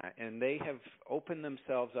than that, and they have opened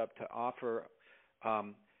themselves up to offer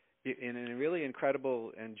in a really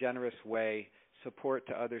incredible and generous way, support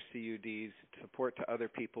to other CUDs, support to other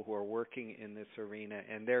people who are working in this arena,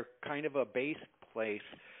 and they're kind of a base place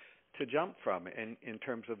to jump from in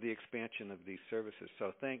terms of the expansion of these services.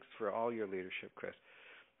 So thanks for all your leadership, Chris.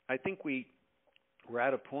 I think we're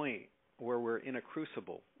at a point where we're in a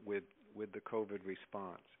crucible with the COVID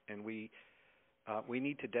response, and we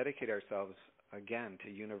need to dedicate ourselves again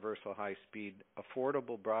to universal high-speed,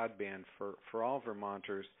 affordable broadband for all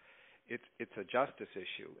Vermonters. It's a justice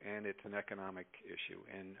issue and it's an economic issue,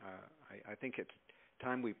 and I think it's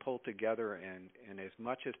time we pull together and as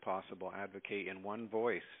much as possible advocate in one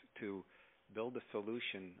voice to build a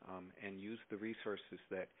solution and use the resources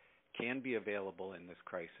that can be available in this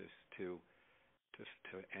crisis to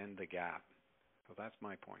end the gap. So that's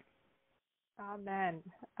my point. Amen.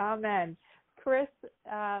 Amen. Chris,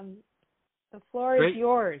 the floor is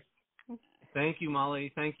yours. Thank you,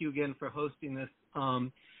 Molly. Thank you again for hosting this.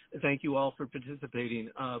 Thank you all for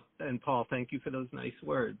participating. And Paul, thank you for those nice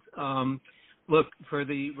words. Look, for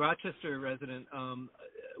the Rochester resident,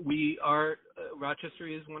 Rochester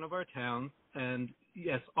is one of our towns, and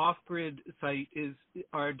yes, off-grid sites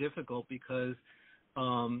are difficult because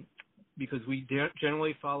we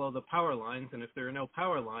generally follow the power lines, and if there are no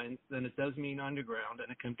power lines, then it does mean underground,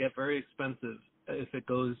 and it can get very expensive if it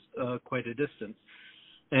goes quite a distance.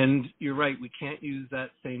 And you're right, we can't use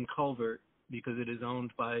that same culvert because it is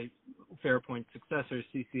owned by Fairpoint's successor,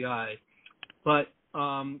 CCI. But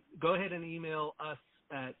go ahead and email us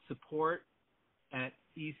at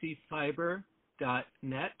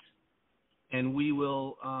support@ecfiber.net, and we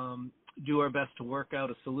will do our best to work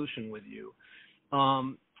out a solution with you.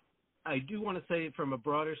 I do want to say from a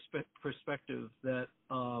broader perspective that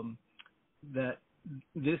that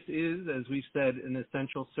this is, as we've said, an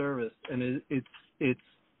essential service, and it's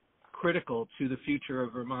critical to the future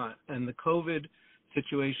of Vermont. And the COVID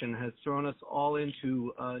situation has thrown us all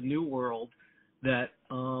into a new world that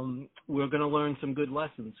we're going to learn some good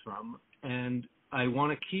lessons from. And I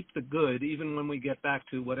want to keep the good, even when we get back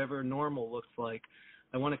to whatever normal looks like.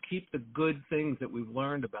 I want to keep the good things that we've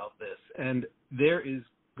learned about this. And there is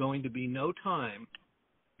going to be no time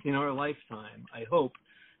in our lifetime, I hope,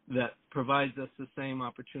 that provides us the same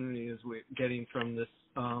opportunity as we're getting from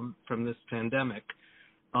this pandemic.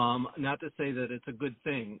 Not to say that it's a good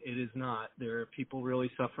thing. It is not. There are people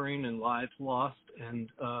really suffering and lives lost, and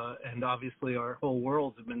obviously our whole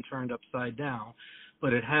worlds have been turned upside down.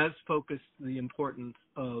 But it has focused the importance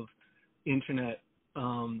of internet,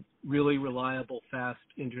 really reliable, fast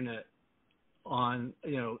internet on,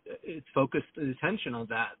 it's focused the attention on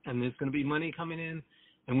that. And there's going to be money coming in,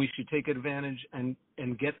 and we should take advantage and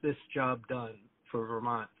get this job done for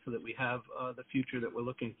Vermont so that we have the future that we're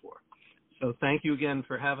looking for. So thank you again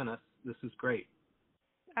for having us. This is great.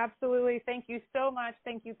 Absolutely. Thank you so much.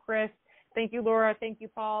 Thank you, Chris. Thank you, Laura. Thank you,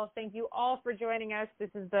 Paul. Thank you all for joining us. This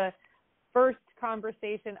is the first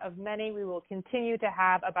conversation of many we will continue to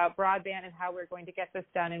have about broadband and how we're going to get this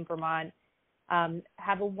done in Vermont.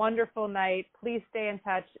 Have a wonderful night. Please stay in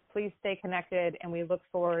touch. Please stay connected, and we look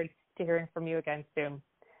forward to hearing from you again soon.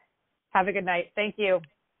 Have a good night. Thank you.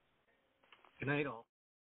 Good night, all.